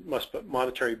 organization must put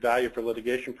monetary value for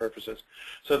litigation purposes.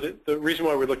 So the reason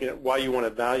why we're looking at why you want to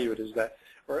value it is that,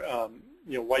 or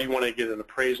why you want to get an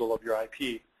appraisal of your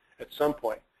IP at some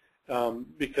point.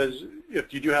 Because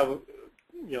if you do have,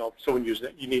 someone using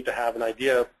it, you need to have an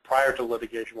idea prior to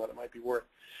litigation what it might be worth.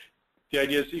 The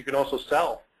idea is that you can also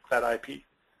sell that IP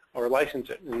or license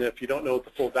it, and if you don't know what the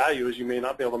full value is, you may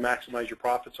not be able to maximize your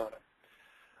profits on it.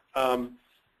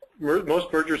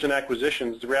 Most mergers and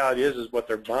acquisitions, the reality is what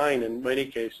they're buying in many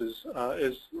cases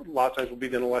is a lot of times will be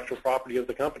the intellectual property of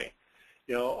the company.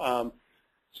 So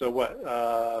what?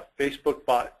 Facebook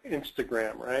bought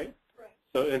Instagram, right?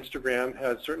 So Instagram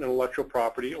has certain intellectual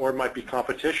property, or it might be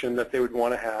competition that they would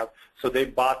want to have. So they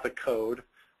bought the code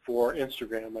for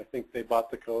Instagram. I think they bought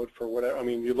the code for whatever. I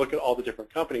mean, you look at all the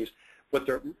different companies. What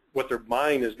they're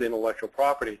buying is the intellectual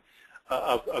property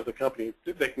of the company.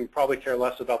 They can probably care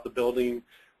less about the building,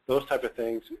 those type of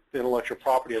things. The intellectual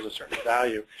property has a certain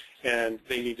value, and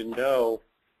they need to know.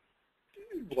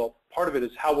 Well, part of it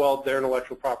is how well their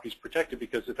intellectual property is protected,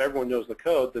 because if everyone knows the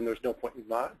code, then there's no point in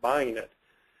not buying it.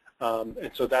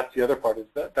 And so that's the other part, is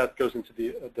that goes into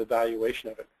the valuation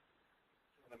of it.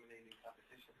 Eliminating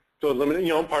competition.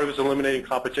 So part of it is eliminating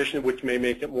competition, which may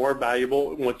make it more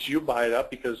valuable once you buy it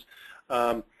up, because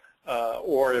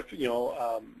or if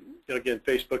again,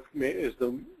 Facebook is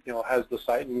has the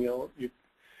site, and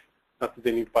not that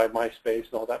they need to buy MySpace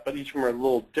and all that, but each of them are a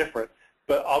little different.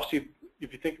 But obviously,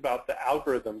 if you think about the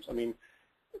algorithms, I mean,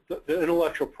 the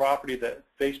intellectual property that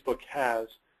Facebook has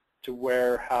to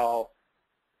where how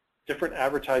different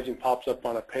advertising pops up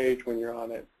on a page when you're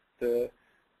on it.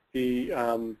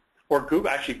 Or Google,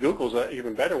 actually Google's an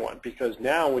even better one, because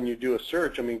now when you do a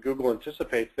search, I mean, Google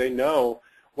anticipates, they know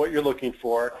what you're looking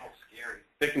for. Oh, scary.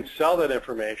 They can sell that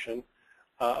information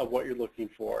of what you're looking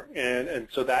for, and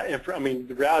so that I mean,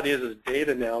 the reality is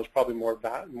data now is probably more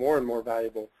and more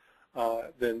valuable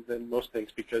than most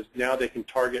things, because now they can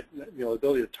target, the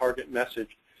ability to target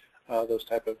message those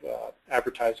type of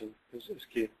advertising is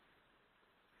key.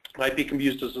 IP can be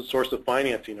used as a source of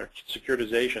financing or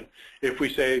securitization. If we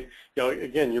say,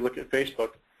 again, you look at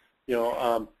Facebook,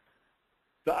 the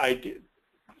idea,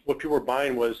 what people were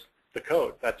buying was the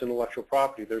code. That's intellectual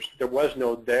property. There was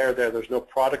no there's no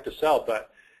product to sell, but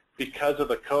because of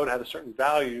the code had a certain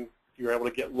value, you were able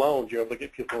to get loans, you were able to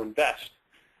get people to invest.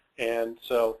 And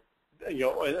so,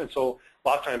 and so a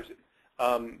lot of times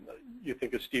you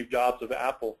think of Steve Jobs of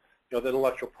Apple, the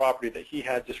intellectual property that he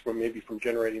had just from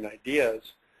generating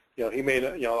ideas. He made,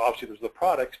 obviously there's the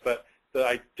products, but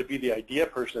to be the idea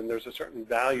person, there's a certain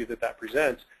value that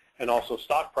presents, and also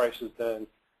stock prices then,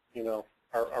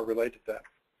 are related to that.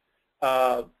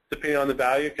 Depending on the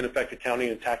value, it can affect accounting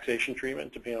and taxation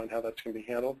treatment, depending on how that's going to be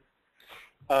handled.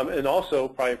 And also,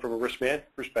 probably from a risk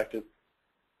management perspective,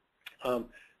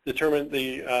 determine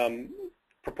the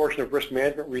proportion of risk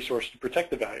management resources to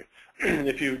protect the value.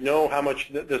 If you know how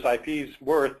much this IP is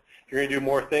worth, you're going to do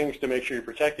more things to make sure you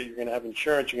protect it. You're going to have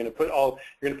insurance. You're going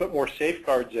to put more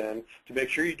safeguards in to make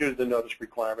sure you do the notice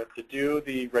requirement, to do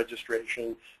the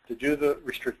registration, to do the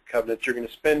restricted covenants. You're going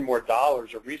to spend more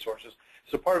dollars or resources.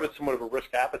 So part of it's somewhat of a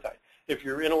risk appetite. If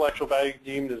your intellectual value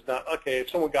deemed is not okay, if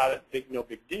someone got it, no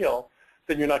big deal,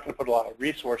 then you're not going to put a lot of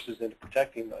resources into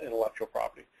protecting the intellectual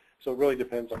property. So it really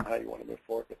depends on how you want to move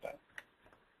forward with that.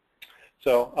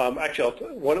 So actually,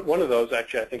 one of those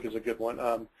actually I think is a good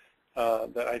one.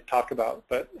 That I talk about,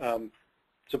 but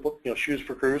simple, Shoes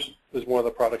for Crews is one of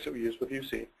the products that we use with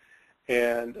UC,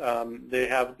 and they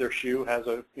have their shoe has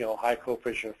a high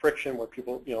coefficient of friction where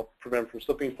people prevent from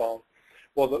slipping and falling.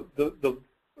 Well,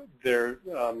 their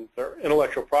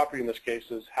intellectual property in this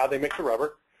case is how they make the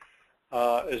rubber,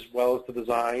 as well as the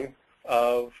design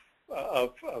of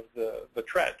the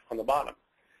tread on the bottom,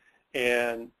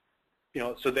 and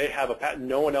so they have a patent.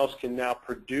 No one else can now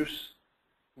produce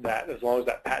that, as long as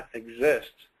that patent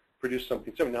exists, produce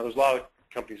something similar. Now, there's a lot of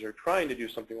companies that are trying to do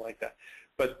something like that,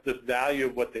 but the value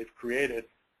of what they've created,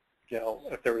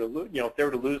 if they were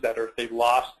to lose that, or if they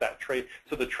lost that trade,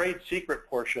 so the trade secret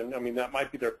portion, I mean, that might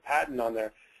be their patent on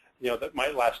there, that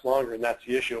might last longer, and that's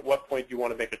the issue. At what point do you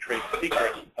want to make a trade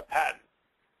secret a patent?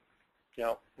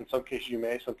 In some cases you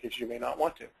may, some cases you may not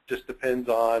want to. Just depends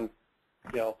on,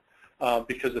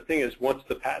 because the thing is, once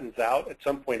the patent's out, at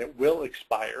some point it will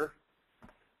expire.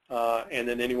 And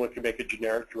then anyone can make a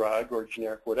generic drug or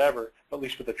generic whatever, but at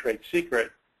least with a trade secret,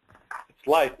 it's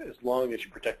life as long as you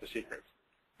protect the secrets.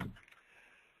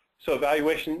 So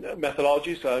evaluation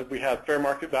methodologies, we have fair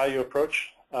market value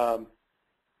approach,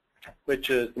 which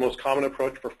is the most common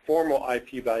approach for formal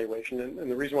IP valuation.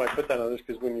 And the reason why I put that on is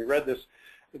because when you read this,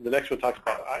 the next one talks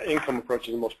about income approach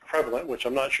is the most prevalent, which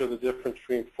I'm not sure the difference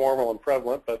between formal and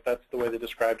prevalent, but that's the way they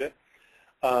described it.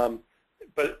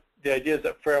 But the idea is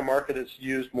that fair market is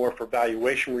used more for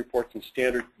valuation reports and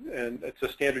it's a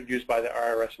standard used by the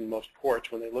IRS in most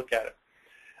courts when they look at it.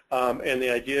 And the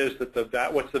idea is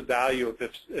that what's the value of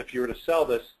if you were to sell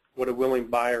this, what a willing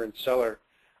buyer and seller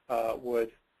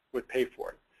would pay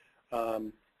for it.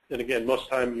 And again, most of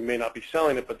the time you may not be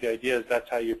selling it, but the idea is that's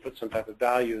how you put some type of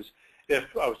values. If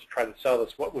I was to try to sell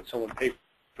this, what would someone pay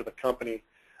for the company,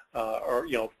 or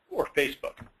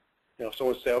Facebook? If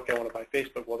someone would say, okay, I want to buy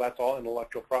Facebook, well, that's all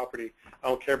intellectual property. I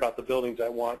don't care about the buildings. I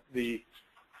want the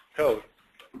code.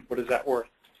 What is that worth?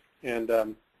 And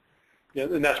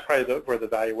and that's probably where the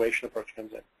valuation approach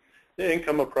comes in. The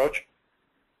income approach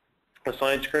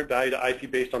assigns current value to IP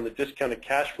based on the discounted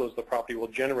cash flows the property will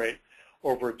generate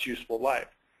over its useful life.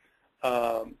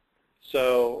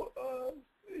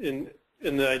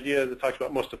 In the idea that talks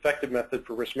about most effective method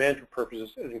for risk management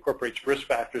purposes, it incorporates risk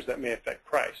factors that may affect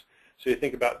price. So you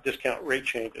think about discount rate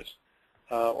changes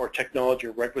or technology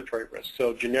or regulatory risk.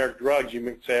 So generic drugs, you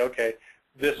might say, okay,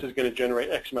 this is going to generate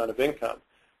X amount of income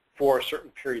for a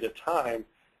certain period of time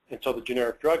until the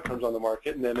generic drug comes on the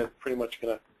market, and then it's pretty much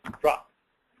going to drop.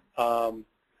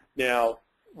 Now,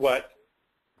 what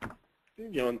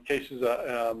in cases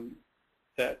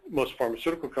that most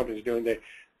pharmaceutical companies are doing, they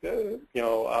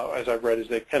as I've read, is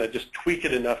they kind of just tweak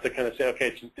it enough to kind of say,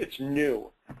 okay, it's new.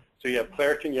 So you have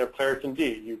Claritin, you have Claritin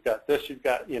D. You've got this, you've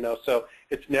got, so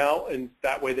it's now, and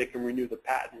that way they can renew the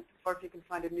patent. Or if you can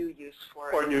find a new use for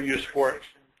it. Or a new use for it,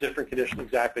 different condition,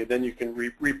 exactly. Then you can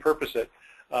repurpose it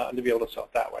to be able to sell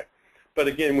it that way. But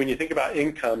again, when you think about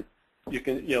income, you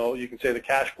can say the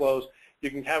cash flows.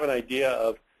 You can have an idea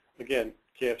of, again,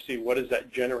 KFC, what does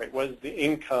that generate? What is the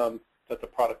income that the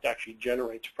product actually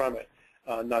generates from it?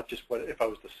 Not just what, if I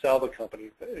was to sell the company,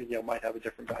 might have a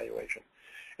different valuation.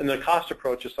 And the cost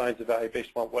approach assigns the value based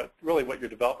on what your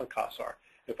development costs are.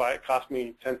 If it cost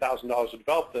me $10,000 to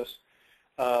develop this,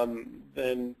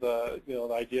 then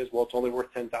the idea is, well, it's only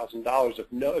worth $10,000.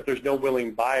 If there's no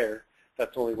willing buyer,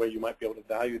 that's the only way you might be able to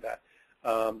value that.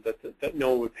 That no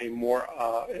one would pay more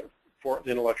for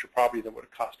the intellectual property than what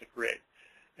it costs to create.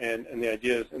 And the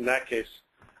idea is, in that case,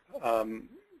 I'm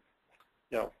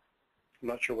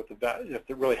not sure what the value, if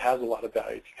it really has a lot of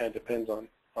value. It kind of depends on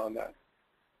that.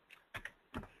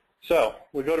 So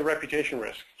we go to reputation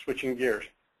risk, switching gears.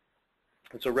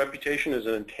 And so reputation is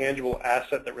an intangible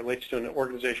asset that relates to an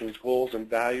organization's goals and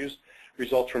values,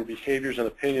 results from behaviors and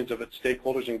opinions of its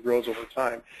stakeholders, and grows over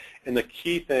time. And the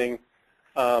key thing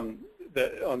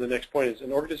that on the next point is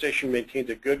an organization maintains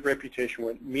a good reputation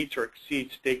when it meets or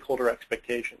exceeds stakeholder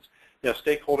expectations.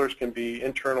 Stakeholders can be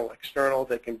internal, external.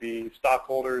 They can be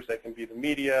stockholders. They can be the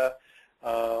media,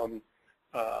 just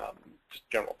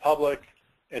general public.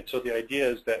 And so the idea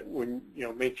is that when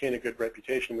maintain a good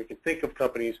reputation, we can think of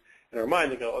companies in our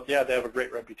mind and go, oh, yeah, they have a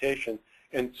great reputation.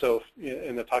 And so,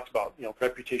 and it talks about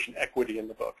reputation equity in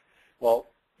the book. Well,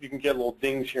 you can get little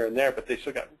dings here and there, but they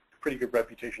still got pretty good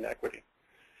reputation equity.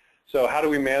 So how do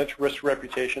we manage risk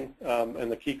reputation? And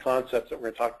the key concepts that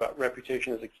we're going to talk about,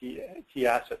 reputation is a key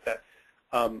asset that,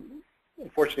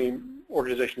 unfortunately,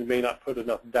 organizations may not put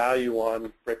enough value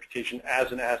on reputation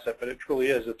as an asset, but it truly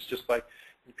is. It's just like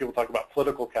people talk about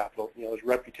political capital. There's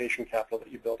reputation capital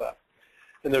that you build up.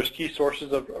 And there's key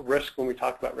sources of risk when we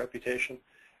talk about reputation.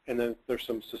 And then there's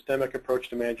some systemic approach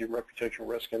to managing reputation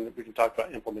risk, and we can talk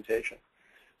about implementation.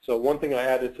 So one thing I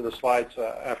added to the slides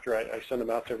after I sent them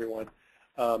out to everyone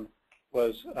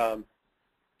was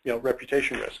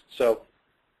reputation risk. So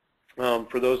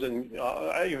for those in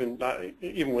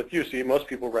even with UC, most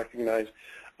people recognize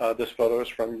this photo is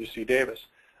from UC Davis,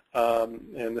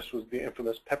 and this was the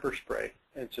infamous pepper spray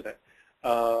incident.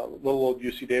 Little old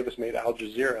UC Davis made Al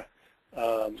Jazeera.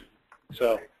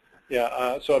 So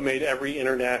it made every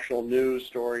international news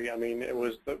story. I mean, it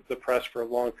was the press for a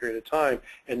long period of time,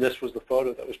 and this was the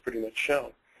photo that was pretty much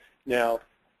shown. Now,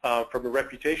 from a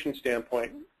reputation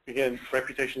standpoint, again,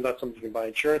 reputation is not something you can buy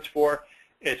insurance for.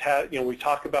 It has, we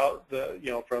talk about the,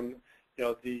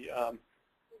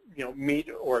 meet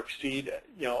or exceed,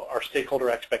 our stakeholder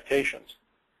expectations.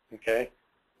 Okay.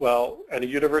 Well, at a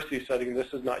university setting,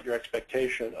 this is not your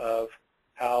expectation of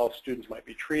how students might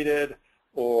be treated,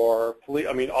 or police.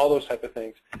 I mean, all those type of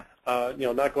things.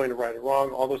 Not going to right or wrong,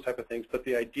 all those type of things. But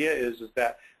the idea is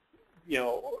that,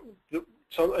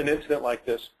 an incident like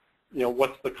this,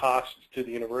 what's the cost to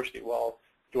the university? Well,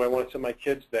 do I want to send my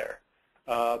kids there?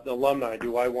 The alumni,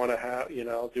 do I want to have,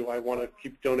 do I want to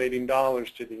keep donating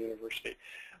dollars to the university?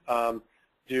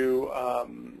 do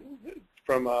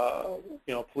from a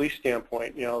police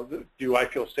standpoint. Do I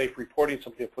feel safe reporting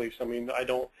something to police? I mean, I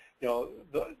don't.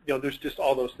 There's just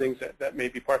all those things that may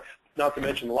be part. Not to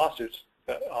mention the lawsuits,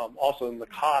 also in the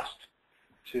cost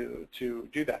to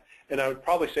do that. And I would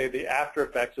probably say the after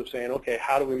effects of saying, okay,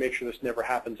 how do we make sure this never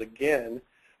happens again?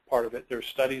 Part of it. There's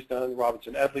studies done,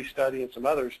 Robinson Edley study, and some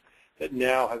others that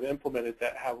now have implemented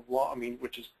that have law. I mean,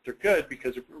 they're good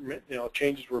because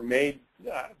changes were made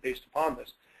based upon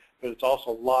this, but it's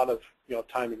also a lot of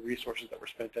time and resources that were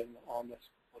spent on this.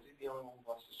 Was he the only one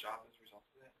who lost his job as a result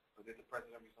of that? Or did the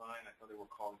president resign? I thought they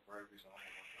were calling for a resign.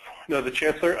 No, the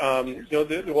chancellor.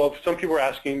 Well, some people were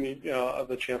asking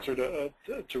the chancellor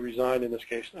to resign in this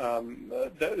case.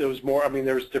 There was more. I mean,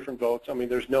 there's different votes. I mean,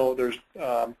 no,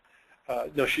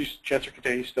 Chancellor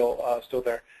Katehi's still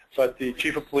there. But the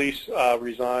chief of police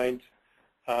resigned.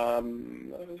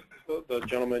 The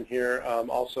gentleman here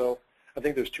also. I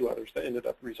think there's 2 others that ended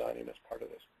up resigning as part of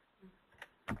this.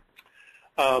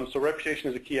 So reputation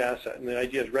is a key asset, and the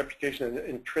idea is reputation is an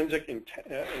intrinsic and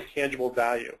intangible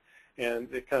value, and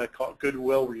they kind of call it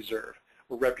goodwill reserve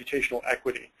or reputational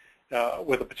equity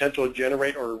with a potential to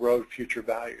generate or erode future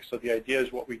value. So the idea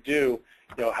is what we do,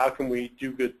 how can we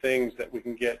do good things that we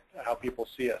can get how people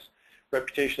see us.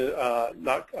 Reputation is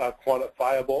not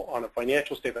quantifiable on a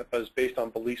financial statement, but is based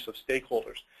on beliefs of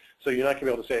stakeholders. So you're not going to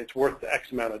be able to say it's worth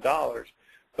X amount of dollars,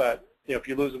 but if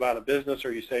you lose about a business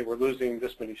or you say we're losing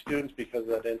this many students because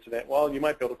of that incident, well, you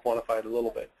might be able to quantify it a little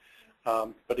bit.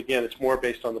 But again, it's more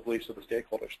based on the beliefs of the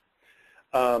stakeholders.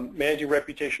 Managing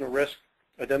reputational risk,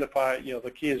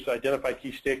 the key is to identify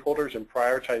key stakeholders and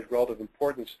prioritize relative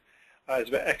importance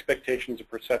as expectations and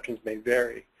perceptions may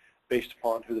vary based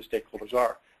upon who the stakeholders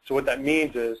are. So what that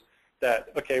means is that,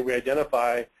 okay, we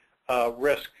identify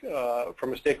risk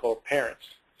from a stakeholder, parents.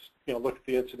 Look at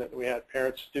the incident that we had,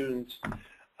 parents, students,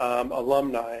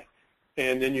 alumni,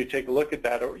 and then you take a look at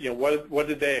that. What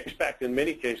did they expect? In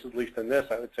many cases, at least in this,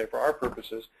 I would say for our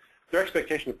purposes, their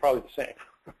expectations are probably the same.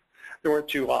 They weren't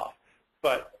too off.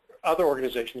 But other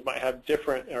organizations might have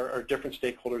different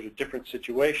stakeholders or different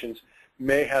situations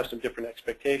may have some different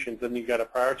expectations. Then you've got to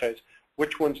prioritize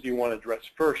which ones do you want to address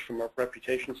first from a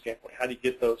reputation standpoint. How do you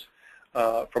get those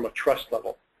from a trust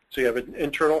level? So you have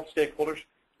internal stakeholders,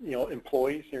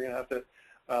 employees you're going to have to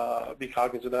be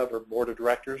cognizant of, or board of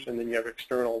directors, and then you have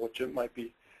external, which it might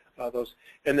be those.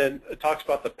 And then it talks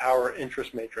about the power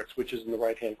interest matrix, which is in the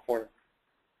right-hand corner.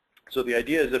 So the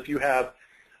idea is if you have,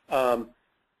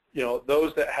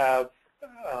 those that have,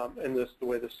 and the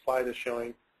way this slide is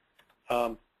showing,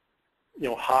 the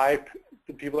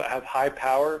people that have high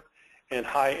power and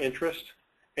high interest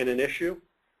in an issue,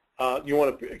 you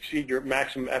want to exceed your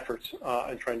maximum efforts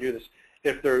and try and do this.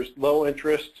 If there's low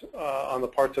interest on the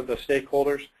parts of the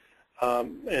stakeholders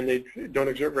and they don't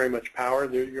exert very much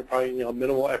power, you're probably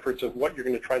minimal efforts of what you're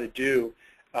going to try to do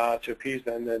to appease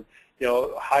them. Then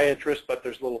high interest, but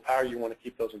there's little power. You want to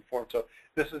keep those informed. So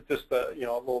this is just the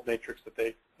little matrix that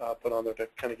they put on there to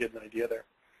kind of get an idea there.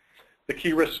 The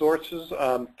key risk sources: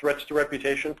 threats to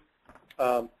reputation,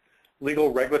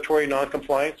 legal regulatory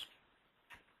noncompliance.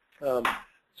 So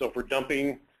if we're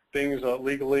dumping things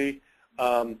legally.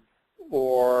 And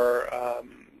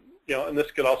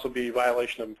this could also be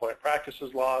violation of employment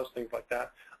practices laws, things like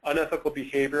that. Unethical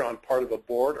behavior on part of a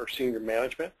board or senior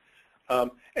management.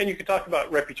 And you can talk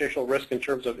about reputational risk in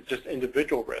terms of just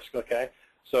individual risk, okay?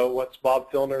 So what's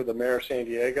Bob Filner, the mayor of San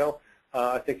Diego,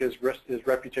 I think his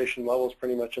reputation level is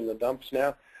pretty much in the dumps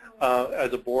now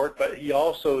as a board, but he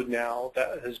also now,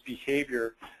 that his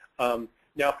behavior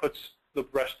now puts the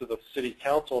rest of the city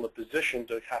council in a position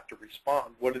to have to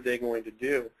respond. What are they going to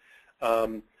do?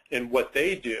 And what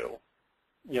they do,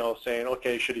 saying,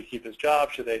 okay, should he keep his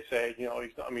job? Should they say,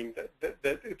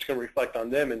 that it's going to reflect on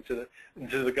them into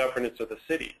the governance of the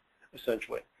city,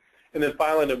 essentially. And then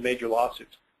filing of major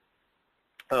lawsuits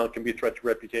can be a threat to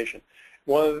reputation.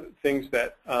 One of the things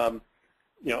that I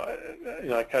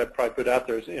kind of probably put out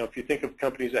there is, if you think of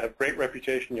companies that have great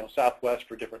reputation, Southwest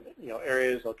for different,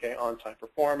 areas, okay, on-time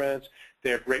performance,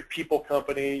 they're a great people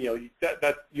company, you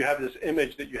have this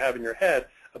image that you have in your head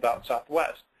about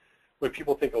Southwest. When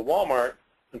people think of Walmart,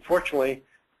 unfortunately,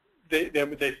 they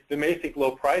may think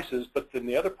low prices, but then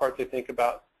the other part they think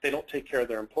about, they don't take care of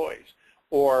their employees,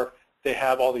 or they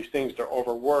have all these things, they're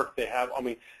overworked, they have,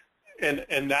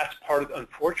 and that's part of,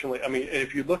 unfortunately,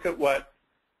 if you look at what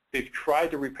they've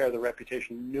tried to repair the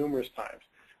reputation numerous times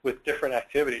with different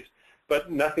activities,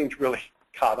 but nothing's really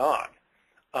caught on.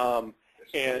 So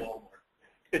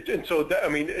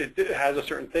it has a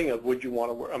certain thing of would you want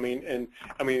to work?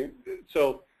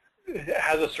 So it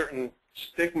has a certain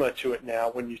stigma to it now.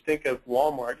 When you think of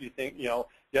Walmart, you think,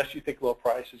 yes, you think low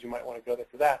prices, you might want to go there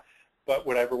for that, but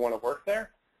would I ever want to work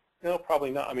there? No, probably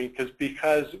not. I mean,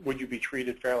 because would you be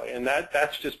treated fairly? And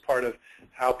that's just part of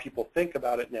how people think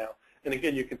about it now. And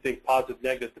again, you can think positive,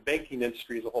 negative. The banking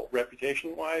industry as a whole,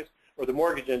 reputation-wise, or the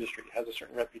mortgage industry has a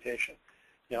certain reputation.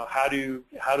 How do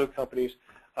companies,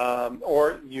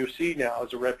 or you see now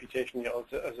as a reputation,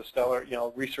 as a stellar,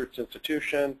 research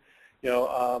institution,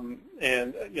 so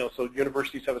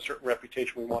universities have a certain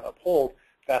reputation we want to uphold.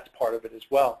 That's part of it as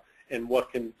well. And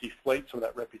what can deflate some of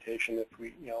that reputation if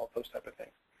we, those type of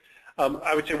things.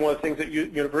 I would say one of the things that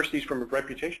universities, from a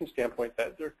reputation standpoint,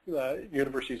 that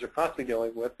universities are constantly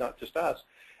dealing with, not just us,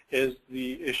 is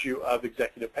the issue of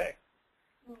executive pay.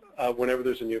 Whenever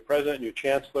there's a new president, new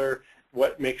chancellor,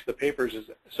 what makes the papers is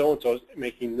so-and-so is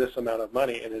making this amount of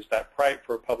money, and is that right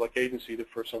for a public agency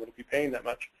for someone to be paying that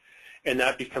much? And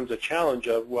that becomes a challenge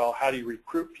of, well, how do you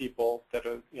recruit people that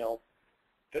are,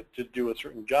 to do a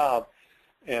certain job?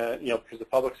 And because the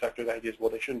public sector, the idea is, well,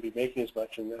 they shouldn't be making as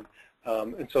much, and then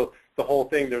and so the whole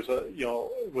thing, there's a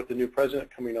with the new president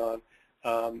coming on,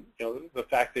 the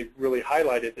fact they really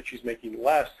highlighted that she's making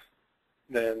less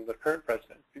than the current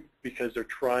president, because they're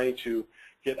trying to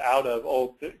get out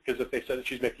of, because if they said that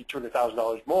she's making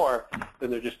 $200,000 more, then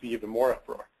there'd just be even more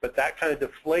uproar. But that kind of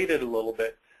deflated a little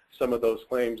bit some of those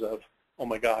claims of, oh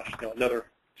my gosh,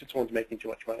 someone's making too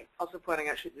much money. Also pointing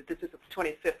out that this is the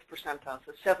 25th percentile,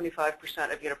 so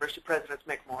 75% of university presidents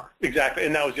make more. Exactly,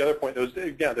 and that was the other point.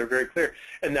 They're very clear,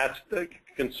 and that's the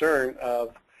concern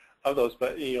of those.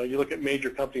 But you look at major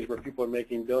companies where people are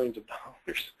making billions of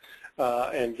dollars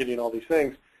and getting all these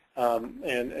things,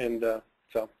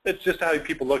 so it's just how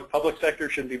people look. Public sector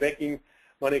shouldn't be making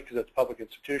money because it's a public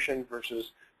institution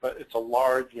but it's a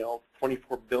large,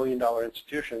 $24 billion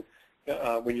institution.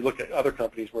 When you look at other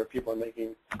companies where people are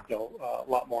making, a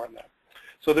lot more than that.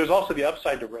 So there's also the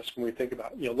upside to risk when we think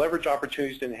about, leverage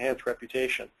opportunities to enhance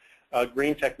reputation.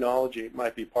 Green technology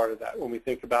might be part of that when we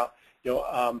think about,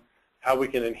 how we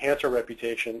can enhance our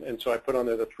reputation. And so I put on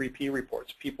there the 3P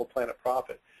reports: people, planet,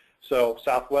 profit. So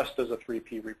Southwest does a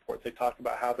 3P report. They talk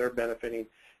about how they're benefiting.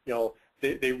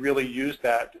 They really use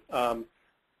that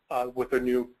with their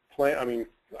new plan. I mean,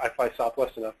 I fly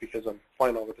Southwest enough because I'm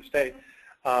flying all over the state.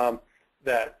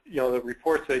 That the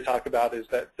reports they talk about is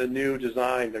that the new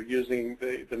design, they're using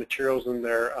the materials in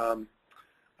their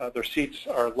seats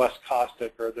are less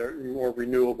caustic, or they're more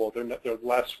renewable. They're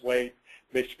less weight,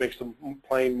 makes the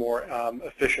plane more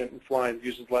efficient in flying.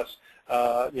 Uses less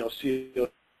CO2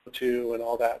 and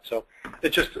all that. So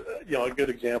it's just a good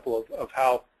example of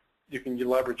how you can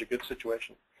leverage a good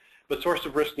situation. But sources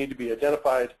of risk need to be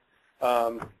identified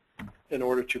in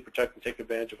order to protect and take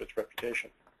advantage of its reputation.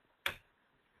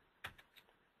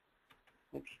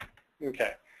 Oops.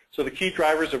 Okay, so the key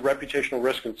drivers of reputational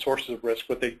risk and sources of risk.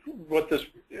 I think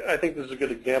this is a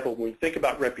good example. When we think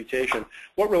about reputation,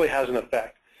 what really has an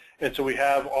effect? And so we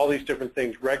have all these different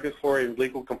things. Regulatory and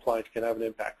legal compliance can have an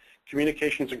impact.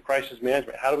 Communications and crisis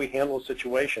management. How do we handle a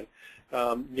situation?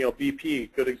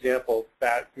 BP, good example.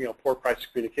 That poor crisis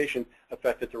communication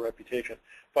affected their reputation.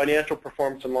 Financial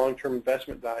performance and long-term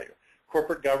investment value.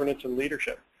 Corporate governance and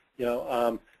leadership.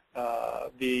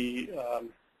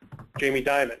 Jamie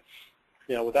Dimon,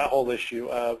 with that whole issue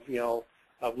of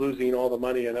of losing all the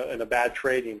money in a bad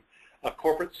trading.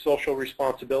 Corporate social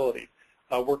responsibility.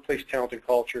 Workplace talent and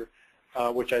culture,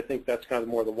 which I think that's kind of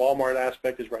more the Walmart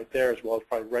aspect is right there, as well as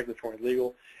probably regulatory and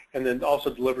legal. And then also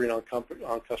delivering on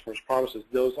customers' promises.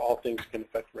 Those all things can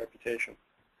affect reputation.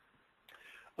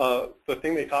 The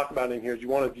thing they talk about in here is you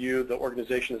want to view the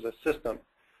organization as a system,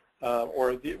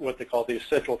 or what they call the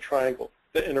essential triangle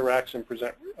that interacts and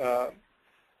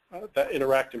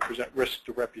present risk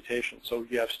to reputation. So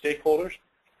you have stakeholders.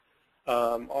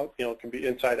 It can be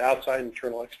inside, outside,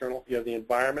 internal, external. You have the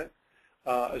environment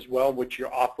as well, which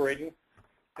you're operating,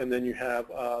 and then you have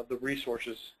the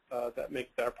resources that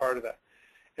are part of that.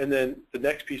 And then the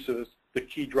next piece is the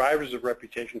key drivers of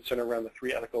reputation center around the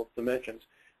 3 ethical dimensions.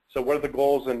 So what are the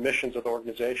goals and missions of the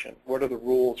organization? What are the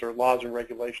rules or laws and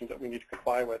regulations that we need to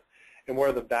comply with? And what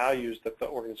are the values that the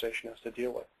organization has to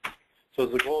deal with? So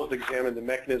the goal is to examine the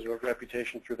mechanism of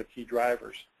reputation through the key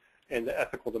drivers and the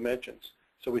ethical dimensions.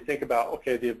 So we think about,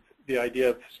 okay, the idea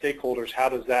of stakeholders, how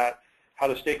do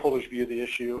stakeholders view the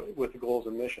issue with the goals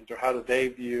and missions, or how do they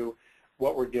view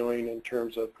what we're doing in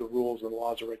terms of the rules and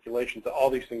laws and regulations? All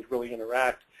these things really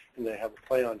interact, and they have a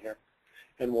play on here.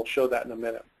 And we'll show that in a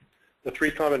minute. The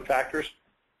 3 common factors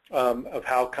of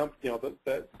how companies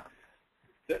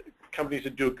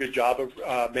that do a good job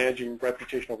of managing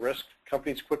reputational risk.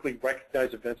 Companies quickly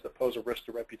recognize events that pose a risk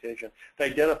to reputation. They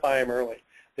identify them early.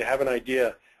 They have an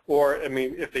idea. Or, I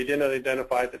mean, if they didn't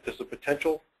identify that this is a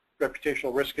potential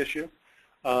reputational risk issue,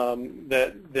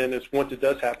 then once it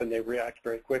does happen, they react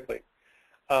very quickly.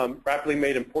 Rapidly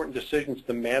made important decisions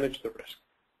to manage the risk.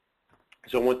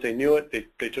 So once they knew it,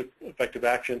 they took effective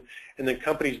action. And then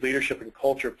companies' leadership and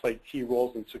culture played key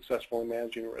roles in successfully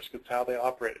managing risk. It's how they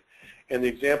operated. And the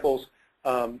examples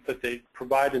that they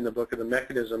provide in the book of the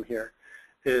mechanism here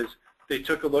is they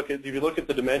took a look at, if you look at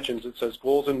the dimensions, it says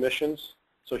goals and missions.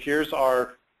 So here's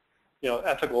our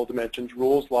ethical dimensions,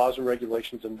 rules, laws, and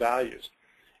regulations, and values.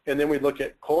 And then we look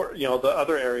at the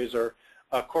other areas are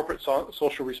corporate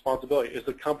social responsibility. Is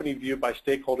the company viewed by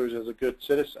stakeholders as a good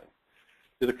citizen?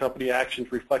 Do the company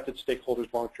actions reflect its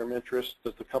stakeholders' long-term interests?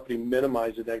 Does the company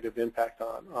minimize the negative impact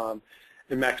on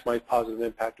and maximize positive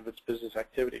impact of its business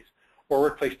activities? Or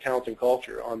workplace talent and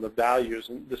culture on the values,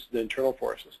 and this is the internal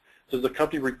forces. Does the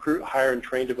company recruit, hire, and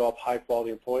train, develop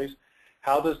high-quality employees?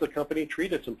 How does the company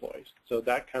treat its employees? So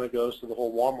that kind of goes to the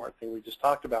whole Walmart thing we just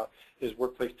talked about, is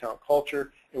workplace talent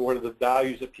culture, and what are the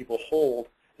values that people hold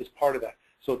is part of that.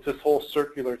 So it's this whole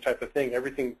circular type of thing.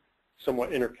 Everything somewhat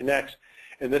interconnects.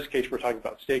 In this case, we're talking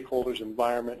about stakeholders,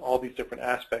 environment, all these different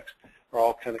aspects are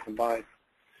all kind of combined.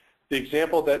 The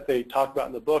example that they talk about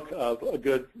in the book of a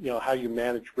good, how you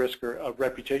manage risk or a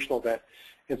reputational event.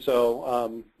 And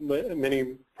so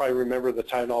many probably remember the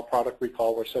Tylenol product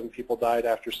recall where 7 people died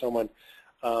after someone,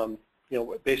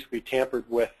 basically tampered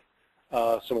with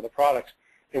some of the products.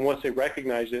 And once they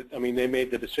recognized it, I mean, they made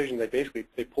the decision.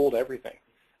 They pulled everything,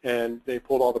 and they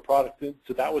pulled all the product.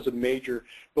 So that was a major.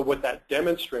 But what that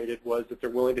demonstrated was that they're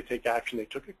willing to take action. They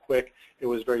took it quick. It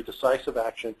was very decisive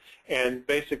action, and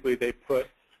basically they put,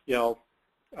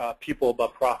 people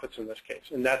above profits in this case.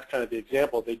 And that's kind of the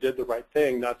example. They did the right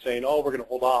thing, not saying, oh, we're going to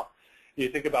hold off. You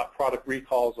think about product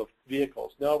recalls of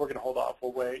vehicles. No, we're going to hold off.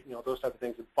 We'll wait. Those type of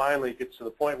things. And finally, it gets to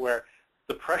the point where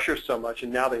the pressure's so much,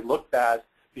 and now they look bad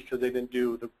because they didn't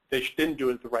do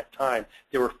it at the right time.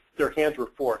 Their hands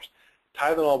were forced.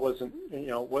 Tylenol wasn't,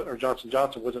 or Johnson &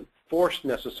 Johnson wasn't forced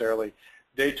necessarily.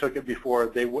 They took it before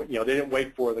they didn't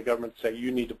wait for the government to say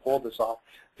you need to pull this off.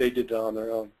 They did it on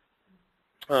their own.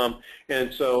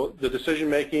 And so the decision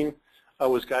making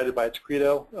was guided by its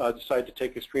credo. Decided to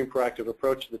take extreme proactive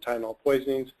approach to the Tylenol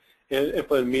poisonings, and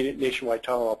implement immediate nationwide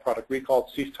Tylenol product recall,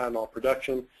 cease Tylenol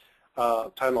production,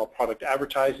 Tylenol product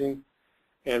advertising,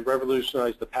 and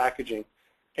revolutionize the packaging.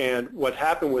 And what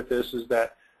happened with this is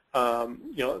that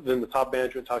then the top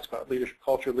management talks about leadership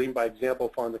culture, leading by example,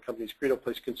 following the company's credo,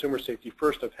 place consumer safety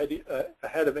first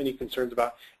ahead of any concerns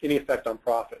about any effect on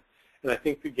profit. And I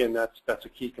think, again, that's a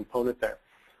key component there.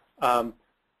 On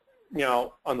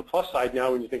the plus side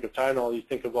now, when you think of Tylenol, you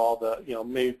think of all the,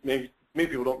 maybe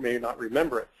people may not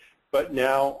remember it, but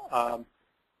now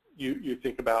you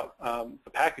think about the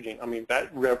packaging. I mean,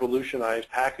 that revolutionized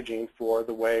packaging for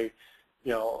the way,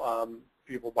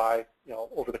 people buy,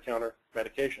 over-the-counter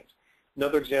medications.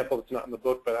 Another example that's not in the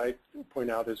book, but I point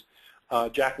out is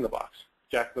Jack in the Box.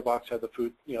 Jack in the Box had the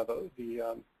food,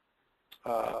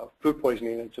 food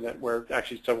poisoning incident where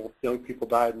actually several young people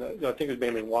died. And I think it was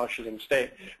mainly in Washington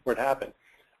State where it happened.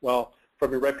 Well,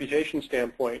 from a reputation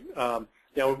standpoint,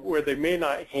 where they may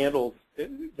not handle it,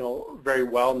 very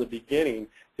well in the beginning,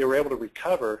 they were able to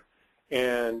recover,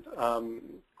 and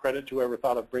credit to whoever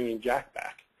thought of bringing Jack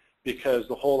back, because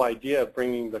the whole idea of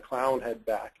bringing the clown head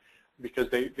back, because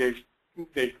they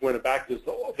went back to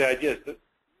the idea is that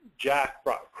Jack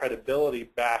brought credibility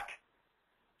back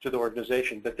to the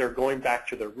organization, that they're going back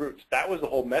to their roots. That was the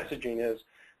whole messaging, is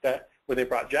that when they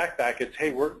brought Jack back, it's,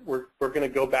 hey, we're going to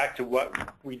go back to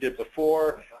what we did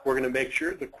before. We're going to make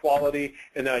sure the quality,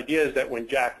 and the idea is that when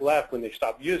Jack left, when they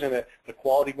stopped using it, the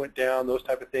quality went down, those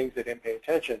type of things. They didn't pay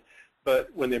attention. But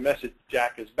when they messaged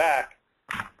Jack is back,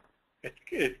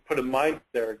 it put a mind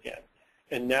there again.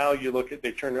 And now you look at,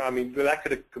 they turn around, I mean, that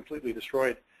could have completely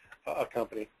destroyed a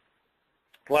company.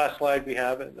 The last slide we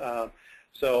have,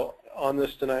 so on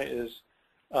this tonight is,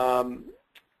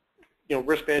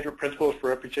 risk management principles for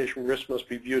reputation risk must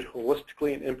be viewed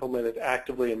holistically and implemented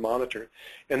actively and monitored.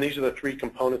 And these are the 3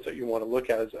 components that you want to look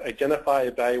at: is identify,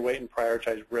 evaluate, and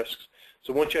prioritize risks.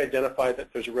 So once you identify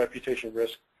that there's a reputation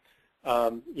risk,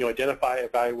 identify,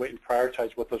 evaluate, and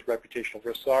prioritize what those reputational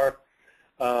risks are.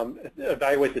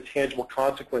 Evaluate the tangible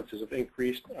consequences of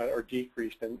increased or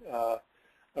decreased in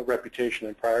a reputation,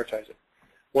 and prioritize it.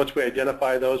 Once we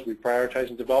identify those, we prioritize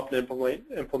and develop and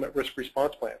implement risk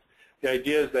response plans. The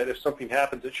idea is that if something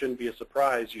happens, it shouldn't be a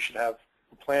surprise. You should have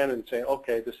a plan and say,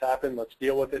 okay, this happened, let's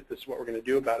deal with it, this is what we're going to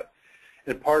do about it.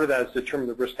 And part of that is determine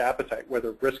the risk appetite,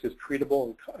 whether risk is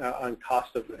treatable and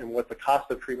what the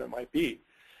cost of treatment might be.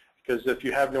 Because if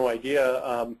you have no idea,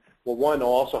 well, one,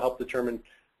 it'll also help determine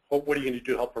what are you going to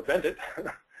do to help prevent it?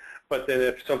 But then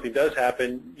if something does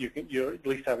happen, you at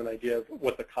least have an idea of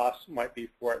what the costs might be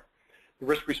for it. The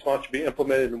risk response should be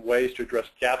implemented in ways to address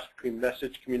gaps between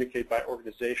message communicated by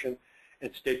organization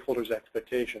and stakeholders'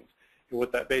 expectations. And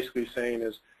what that basically is saying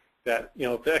is that,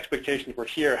 if the expectations were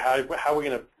here, how are we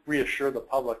going to reassure the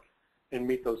public and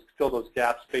fill those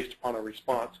gaps based upon a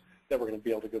response that we're going to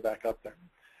be able to go back up there.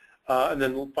 And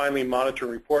then finally, monitor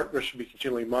and report. Risk should be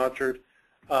continually monitored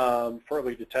for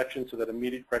early detection so that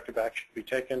immediate corrective action can be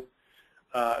taken.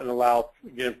 And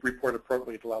again, report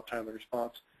appropriately to allow timely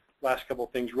response. Last couple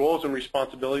of things, roles and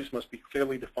responsibilities must be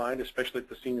clearly defined, especially at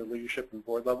the senior leadership and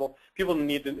board level. People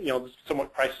need to,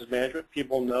 somewhat crisis management.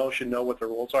 People should know what their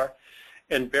roles are.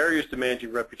 And barriers to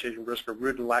managing reputation risk are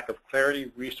rooted in lack of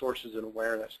clarity, resources, and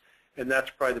awareness. And that's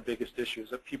probably the biggest issue,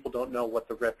 is that people don't know what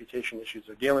the reputation issues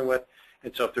they're dealing with.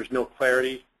 And so if there's no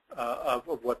clarity of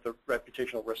what the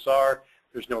reputational risks are,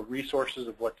 there's no resources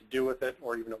of what to do with it,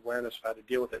 or even awareness of how to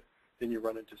deal with it, then you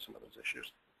run into some of those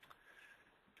issues.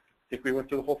 I think we went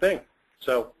through the whole thing.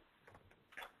 So,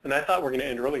 and I thought we were going to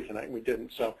end early tonight, and we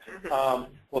didn't. So,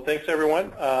 well, thanks,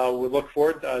 everyone. We look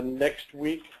forward. Next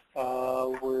week,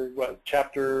 we're,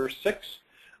 chapter 6.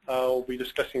 We'll be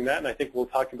discussing that, and I think we'll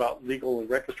talk about legal and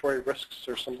regulatory risks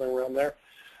or something around there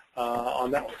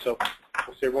on that one. So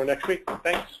we'll see everyone next week.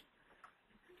 Thanks.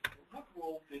 What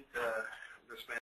role did